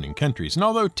and surrounding countries, and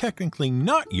although technically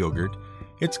not yogurt,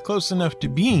 it's close enough to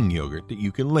being yogurt that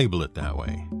you can label it that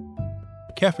way.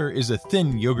 Kefir is a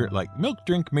thin yogurt-like milk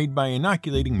drink made by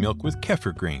inoculating milk with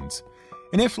kefir grains.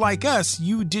 And if, like us,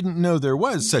 you didn't know there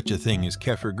was such a thing as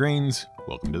kefir grains,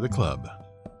 welcome to the club.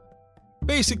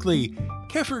 Basically,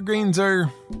 kefir grains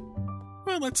are...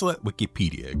 well, let's let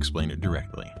Wikipedia explain it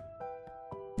directly.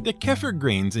 The kefir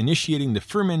grains initiating the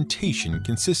fermentation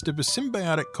consist of a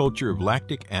symbiotic culture of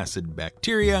lactic acid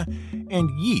bacteria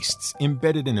and yeasts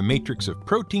embedded in a matrix of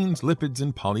proteins, lipids,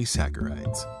 and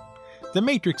polysaccharides. The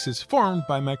matrix is formed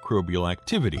by microbial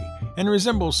activity and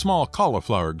resembles small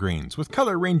cauliflower grains with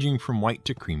color ranging from white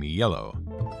to creamy yellow.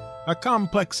 A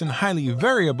complex and highly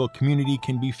variable community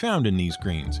can be found in these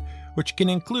grains, which can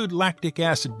include lactic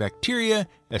acid bacteria,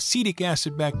 acetic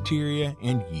acid bacteria,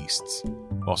 and yeasts.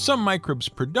 While some microbes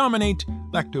predominate,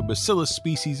 lactobacillus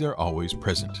species are always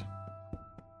present.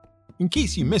 In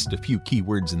case you missed a few key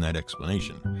words in that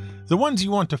explanation, the ones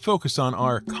you want to focus on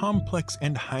are complex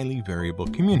and highly variable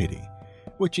community,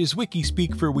 which is wiki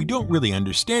speak for we don't really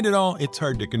understand it all, it's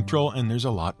hard to control, and there's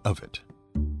a lot of it.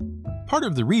 Part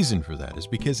of the reason for that is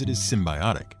because it is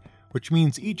symbiotic, which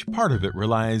means each part of it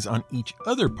relies on each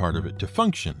other part of it to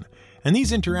function, and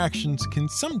these interactions can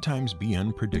sometimes be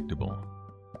unpredictable.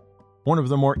 One of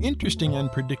the more interesting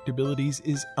unpredictabilities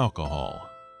is alcohol.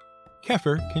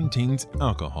 Kefir contains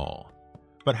alcohol.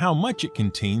 but how much it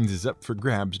contains is up for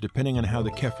grabs depending on how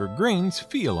the kefir grains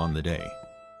feel on the day.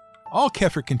 All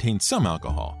kefir contains some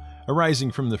alcohol,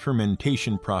 arising from the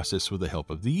fermentation process with the help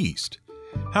of the yeast.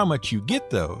 How much you get,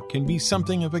 though, can be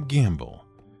something of a gamble.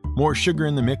 More sugar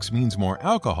in the mix means more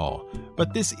alcohol,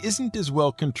 but this isn't as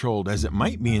well controlled as it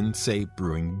might be in, say,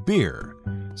 brewing beer,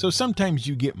 so sometimes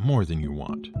you get more than you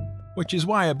want. Which is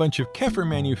why a bunch of kefir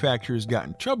manufacturers got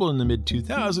in trouble in the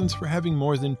mid-2000s for having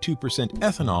more than 2%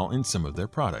 ethanol in some of their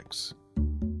products.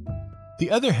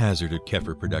 The other hazard of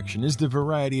kefir production is the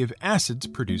variety of acids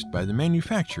produced by the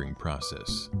manufacturing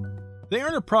process. They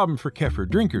aren't a problem for kefir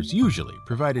drinkers usually,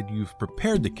 provided you've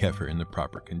prepared the kefir in the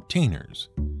proper containers.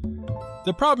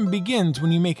 The problem begins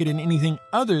when you make it in anything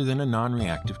other than a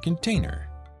non-reactive container.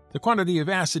 The quantity of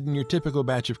acid in your typical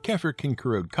batch of kefir can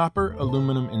corrode copper,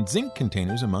 aluminum, and zinc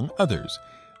containers, among others,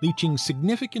 leaching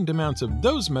significant amounts of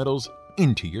those metals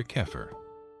into your kefir.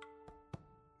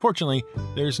 Fortunately,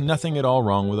 there's nothing at all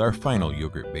wrong with our final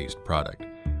yogurt-based product,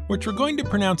 which we're going to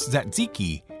pronounce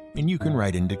tzatziki, and you can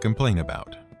write in to complain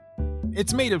about.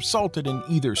 It's made of salted and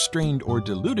either strained or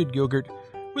diluted yogurt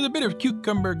with a bit of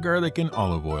cucumber, garlic, and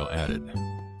olive oil added.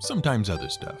 Sometimes other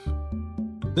stuff.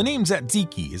 The name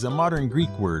tzatziki is a modern Greek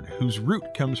word whose root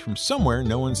comes from somewhere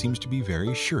no one seems to be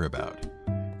very sure about.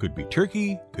 Could be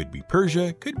Turkey, could be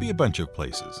Persia, could be a bunch of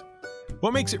places.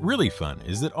 What makes it really fun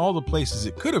is that all the places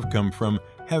it could have come from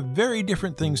have very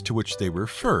different things to which they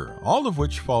refer, all of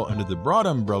which fall under the broad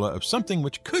umbrella of something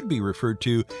which could be referred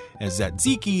to as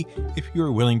tzatziki if you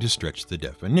are willing to stretch the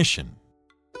definition.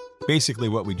 Basically,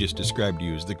 what we just described to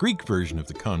you is the Greek version of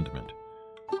the condiment,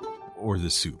 or the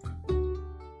soup,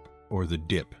 or the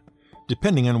dip,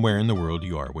 depending on where in the world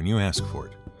you are when you ask for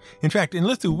it. In fact, in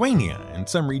Lithuania and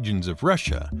some regions of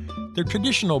Russia, their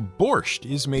traditional borscht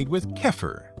is made with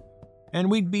kefir, and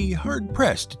we'd be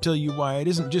hard-pressed to tell you why it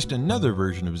isn't just another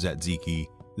version of tzatziki,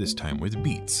 this time with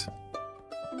beets.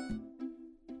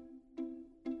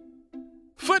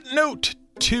 Footnote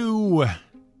to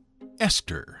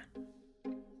Esther.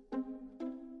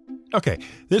 Okay,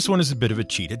 this one is a bit of a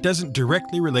cheat. It doesn't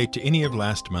directly relate to any of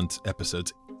last month's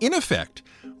episodes. In effect,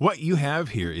 what you have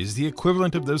here is the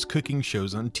equivalent of those cooking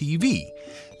shows on TV.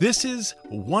 This is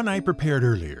one I prepared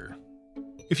earlier.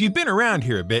 If you've been around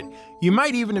here a bit, you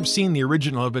might even have seen the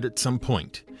original of it at some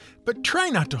point. But try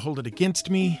not to hold it against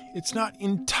me. It's not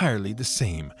entirely the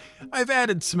same. I've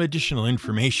added some additional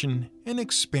information and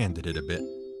expanded it a bit.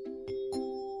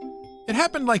 It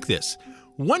happened like this.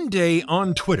 One day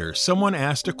on Twitter, someone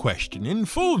asked a question in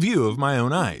full view of my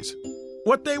own eyes.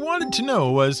 What they wanted to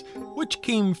know was, which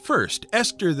came first,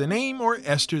 Esther the name or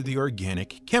Esther the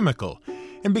organic chemical?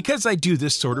 And because I do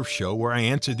this sort of show where I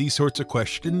answer these sorts of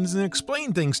questions and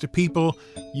explain things to people,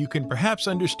 you can perhaps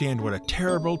understand what a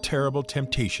terrible, terrible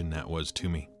temptation that was to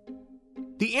me.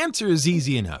 The answer is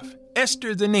easy enough.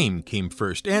 Esther the name came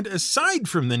first, and aside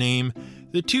from the name,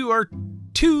 the two are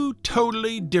two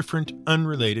totally different,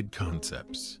 unrelated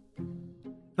concepts.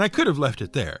 And I could have left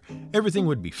it there. Everything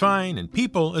would be fine, and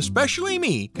people, especially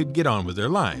me, could get on with their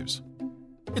lives.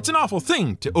 It's an awful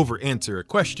thing to over-answer a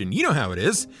question. You know how it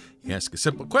is. You ask a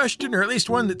simple question, or at least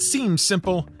one that seems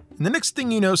simple, and the next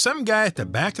thing you know, some guy at the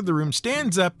back of the room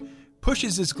stands up,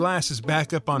 pushes his glasses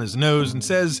back up on his nose, and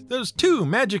says those two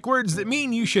magic words that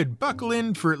mean you should buckle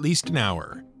in for at least an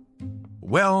hour.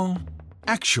 Well,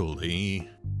 actually...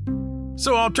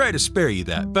 So I'll try to spare you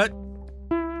that, but...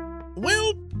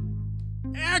 Well,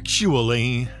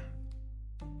 actually...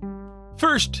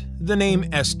 First, the name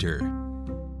Esther.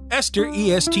 Esther,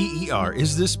 E-S-T-E-R,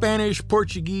 is the Spanish,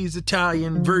 Portuguese,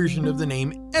 Italian version of the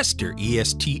name Esther,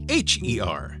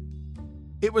 E-S-T-H-E-R.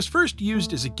 It was first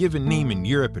used as a given name in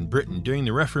Europe and Britain during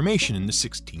the Reformation in the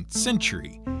 16th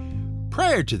century.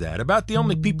 Prior to that, about the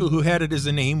only people who had it as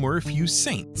a name were a few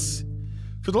saints.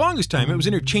 For the longest time, it was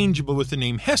interchangeable with the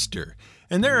name Hester,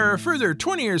 and there are a further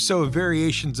 20 or so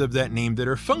variations of that name that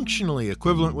are functionally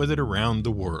equivalent with it around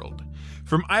the world.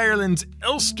 From Ireland's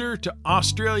Elster to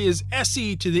Australia's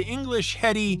Essie to the English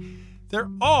Hetty,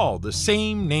 they're all the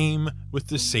same name with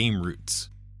the same roots.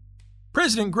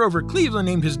 President Grover Cleveland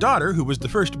named his daughter, who was the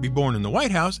first to be born in the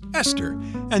White House, Esther,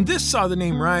 and this saw the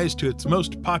name rise to its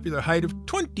most popular height of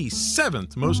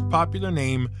 27th most popular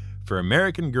name for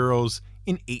American girls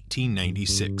in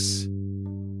 1896.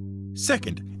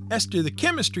 Second, ester, the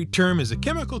chemistry term, is a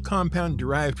chemical compound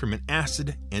derived from an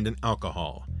acid and an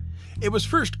alcohol. It was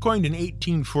first coined in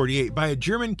 1848 by a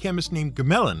German chemist named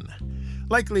Gmelin,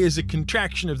 likely as a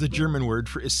contraction of the German word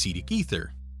for acetic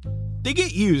ether. They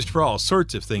get used for all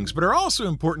sorts of things, but are also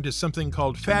important to something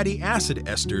called fatty acid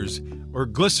esters, or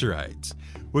glycerides,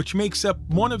 which makes up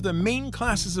one of the main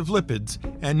classes of lipids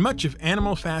and much of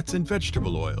animal fats and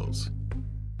vegetable oils.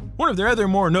 One of their other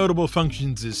more notable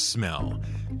functions is smell.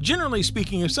 Generally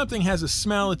speaking, if something has a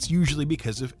smell, it's usually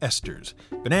because of esters.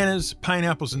 Bananas,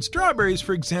 pineapples, and strawberries,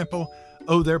 for example,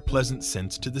 owe their pleasant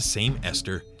scents to the same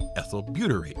ester, ethyl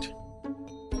butyrate.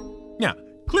 Now,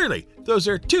 clearly, those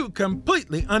are two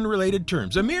completely unrelated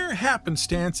terms, a mere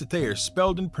happenstance that they are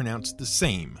spelled and pronounced the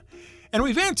same. And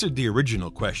we've answered the original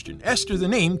question. Ester, the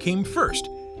name, came first,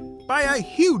 by a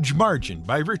huge margin,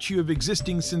 by virtue of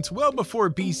existing since well before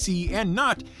BC and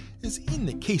not, as in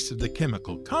the case of the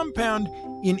chemical compound,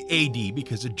 in AD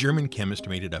because a German chemist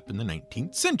made it up in the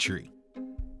 19th century.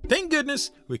 Thank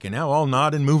goodness we can now all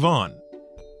nod and move on.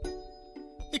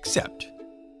 Except,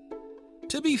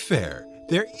 to be fair,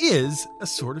 there is a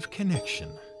sort of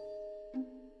connection.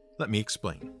 Let me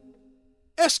explain.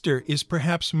 Esther is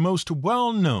perhaps most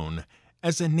well known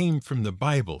as a name from the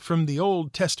Bible, from the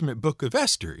Old Testament book of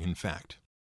Esther, in fact.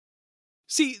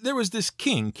 See, there was this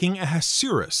king, King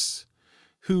Ahasuerus,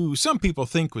 who some people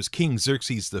think was King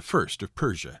Xerxes I of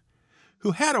Persia,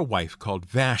 who had a wife called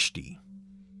Vashti.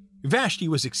 Vashti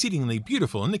was exceedingly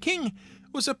beautiful, and the king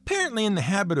was apparently in the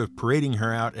habit of parading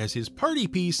her out as his party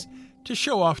piece to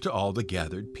show off to all the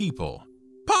gathered people,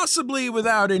 possibly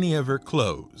without any of her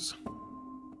clothes.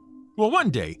 Well, one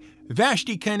day,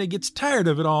 Vashti kind of gets tired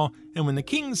of it all, and when the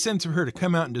king sends for her to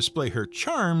come out and display her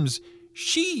charms,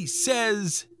 she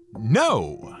says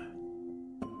no.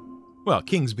 Well,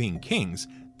 kings being kings,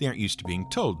 they aren't used to being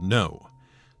told no.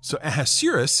 So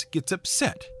Ahasuerus gets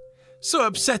upset. So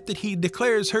upset that he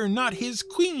declares her not his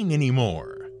queen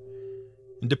anymore.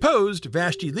 And deposed,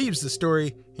 Vashti leaves the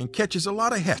story and catches a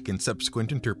lot of heck in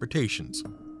subsequent interpretations.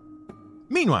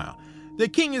 Meanwhile, the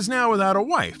king is now without a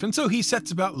wife, and so he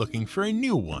sets about looking for a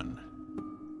new one.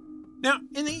 Now,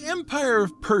 in the Empire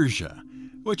of Persia,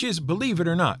 which is, believe it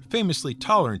or not, famously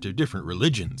tolerant of different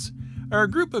religions, are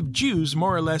a group of Jews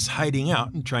more or less hiding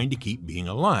out and trying to keep being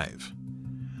alive.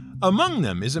 Among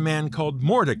them is a man called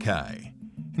Mordecai,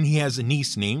 and he has a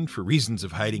niece named, for reasons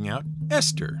of hiding out,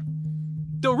 Esther.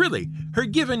 Though really, her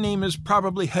given name is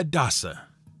probably Hadassah.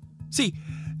 See,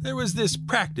 there was this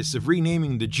practice of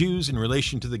renaming the Jews in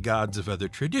relation to the gods of other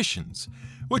traditions,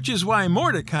 which is why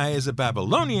Mordecai is a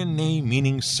Babylonian name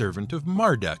meaning servant of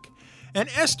Marduk, and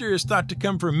Esther is thought to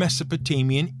come from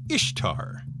Mesopotamian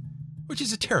Ishtar, which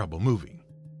is a terrible movie.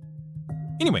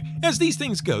 Anyway, as these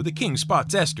things go, the king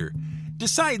spots Esther,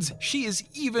 decides she is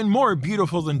even more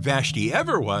beautiful than Vashti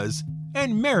ever was,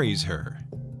 and marries her.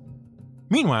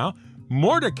 Meanwhile,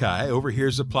 Mordecai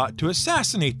overhears a plot to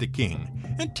assassinate the king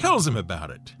and tells him about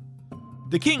it.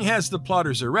 The king has the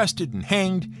plotters arrested and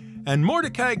hanged, and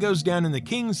Mordecai goes down in the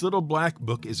king's little black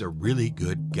book as a really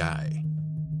good guy.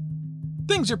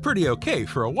 Things are pretty okay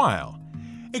for a while,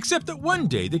 except that one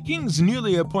day the king's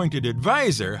newly appointed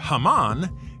advisor, Haman,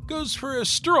 goes for a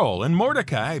stroll, and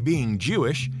Mordecai, being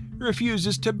Jewish,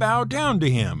 refuses to bow down to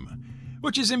him,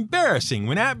 which is embarrassing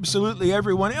when absolutely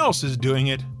everyone else is doing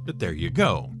it, but there you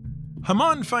go.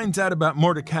 Haman finds out about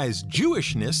Mordecai's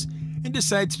Jewishness and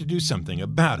decides to do something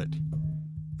about it.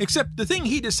 Except the thing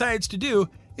he decides to do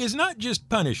is not just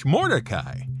punish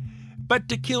Mordecai, but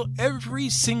to kill every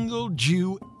single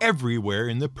Jew everywhere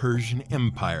in the Persian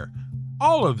Empire.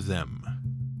 All of them.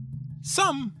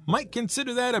 Some might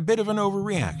consider that a bit of an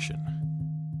overreaction.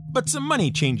 But some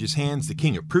money changes hands, the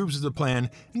king approves of the plan,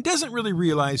 and doesn't really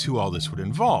realize who all this would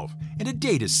involve, and a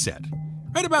date is set,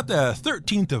 right about the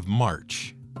 13th of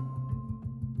March.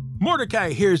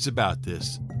 Mordecai hears about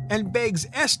this, and begs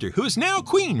Esther, who is now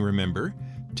queen, remember,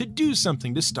 to do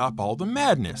something to stop all the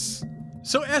madness.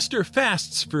 So Esther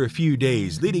fasts for a few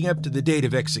days leading up to the date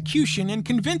of execution and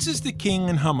convinces the king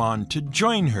and Haman to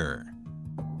join her.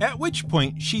 At which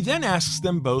point she then asks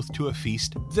them both to a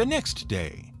feast the next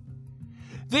day.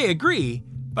 They agree,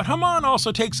 but Haman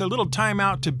also takes a little time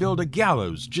out to build a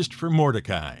gallows just for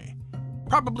Mordecai.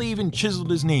 Probably even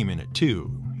chiseled his name in it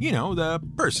too. You know, the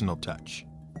personal touch.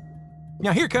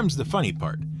 Now here comes the funny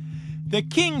part. The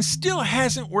king still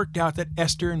hasn't worked out that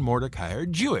Esther and Mordecai are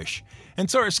Jewish, and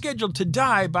so are scheduled to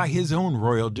die by his own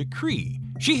royal decree.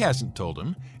 She hasn't told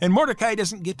him, and Mordecai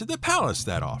doesn't get to the palace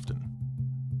that often.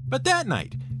 But that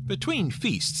night, between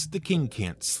feasts, the king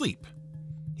can't sleep.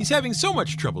 He's having so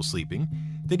much trouble sleeping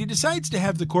that he decides to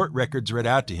have the court records read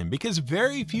out to him because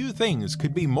very few things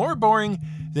could be more boring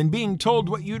than being told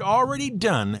what you'd already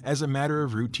done as a matter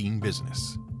of routine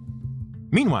business.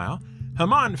 Meanwhile,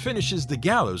 Haman finishes the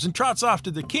gallows and trots off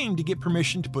to the king to get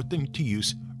permission to put them to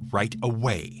use right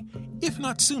away, if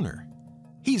not sooner.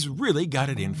 He's really got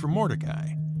it in for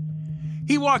Mordecai.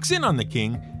 He walks in on the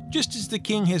king just as the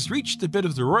king has reached the bit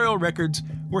of the royal records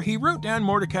where he wrote down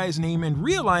Mordecai's name and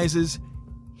realizes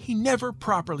he never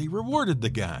properly rewarded the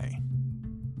guy.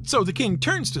 So the king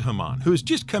turns to Haman, who has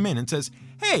just come in, and says,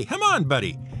 "Hey, Haman,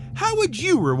 buddy, how would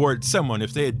you reward someone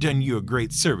if they had done you a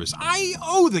great service? I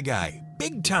owe the guy,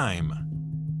 big time."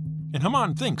 And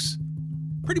Haman thinks,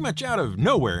 pretty much out of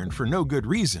nowhere and for no good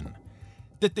reason,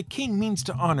 that the king means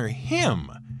to honor him,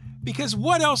 because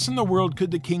what else in the world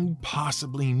could the king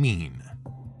possibly mean?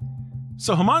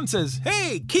 So Haman says,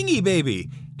 "Hey, kingy baby,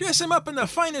 dress him up in the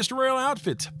finest royal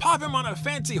outfits, pop him on a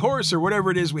fancy horse or whatever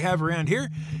it is we have around here,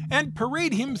 and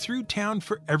parade him through town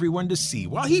for everyone to see,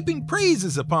 while heaping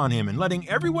praises upon him and letting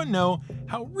everyone know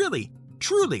how really,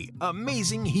 truly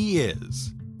amazing he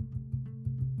is."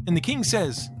 And the king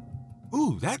says,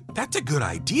 "Ooh, that's a good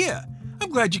idea.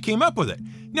 I'm glad you came up with it.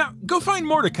 Now, go find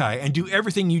Mordecai and do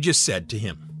everything you just said to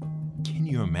him." Can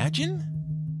you imagine?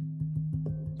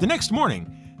 The next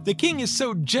morning, the king is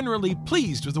so generally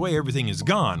pleased with the way everything has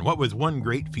gone, what with one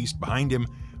great feast behind him,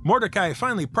 Mordecai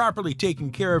finally properly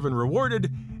taken care of and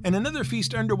rewarded, and another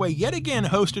feast underway yet again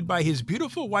hosted by his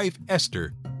beautiful wife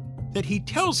Esther, that he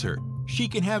tells her she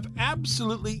can have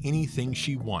absolutely anything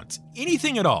she wants.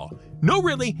 Anything at all. No,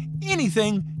 really,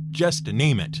 anything, just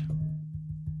name it.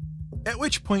 At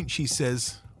which point she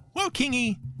says, "Well,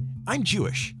 Kingy, I'm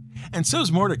Jewish, and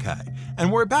so's Mordecai,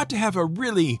 and we're about to have a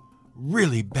really,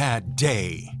 really bad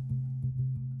day.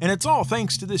 And it's all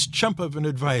thanks to this chump of an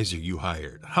advisor you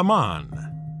hired, Haman."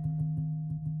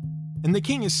 And the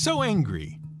king is so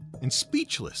angry and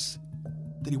speechless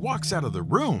that he walks out of the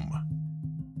room.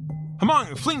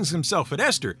 Haman flings himself at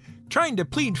Esther, trying to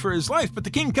plead for his life, but the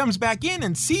king comes back in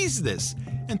and sees this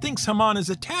and thinks Haman is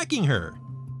attacking her.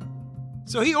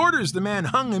 So he orders the man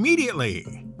hung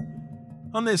immediately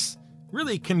on this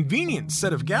really convenient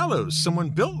set of gallows someone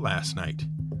built last night.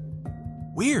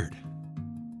 Weird.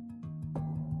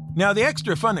 Now, the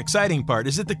extra fun, exciting part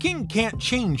is that the king can't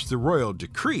change the royal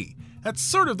decree. That's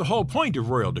sort of the whole point of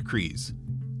royal decrees.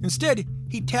 Instead,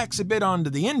 he tacks a bit onto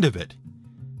the end of it.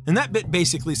 And that bit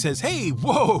basically says, "Hey,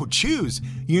 whoa, choose.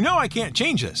 You know I can't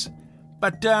change this.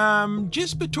 But,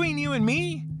 just between you and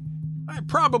me, I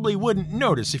probably wouldn't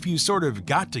notice if you sort of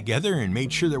got together and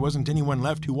made sure there wasn't anyone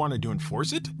left who wanted to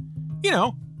enforce it. You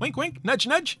know, wink, wink, nudge,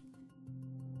 nudge."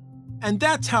 And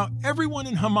that's how everyone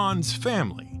in Haman's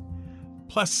family,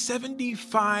 plus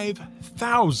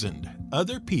 75,000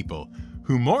 other people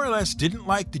who more or less didn't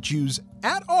like the Jews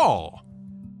at all,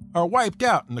 are wiped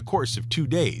out in the course of 2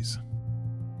 days.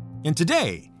 And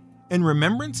today, in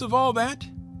remembrance of all that,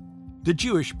 the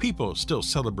Jewish people still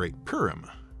celebrate Purim,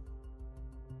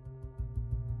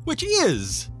 which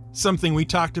is something we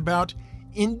talked about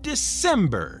in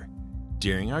December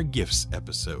during our Gifts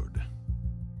episode.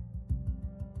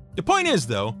 The point is,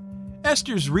 though,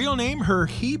 Esther's real name, her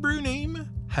Hebrew name,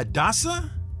 Hadassah,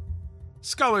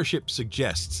 scholarship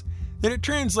suggests that it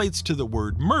translates to the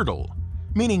word myrtle,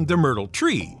 meaning the myrtle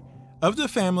tree, of the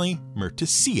family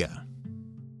Myrtaceae,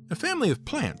 a family of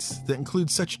plants that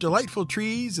includes such delightful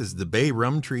trees as the bay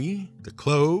rum tree, the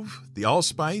clove, the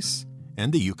allspice,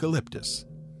 and the eucalyptus.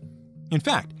 In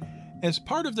fact, as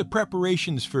part of the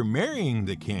preparations for marrying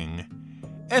the king,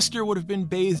 Esther would have been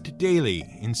bathed daily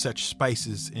in such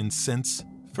spices and scents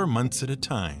for months at a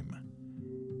time.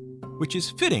 Which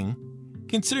is fitting,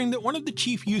 considering that one of the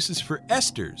chief uses for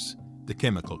esters, the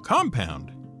chemical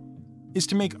compound, is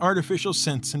to make artificial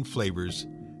scents and flavors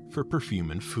for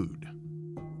perfume and food.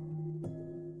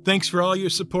 Thanks for all your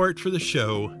support for the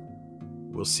show.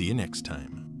 We'll see you next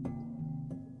time.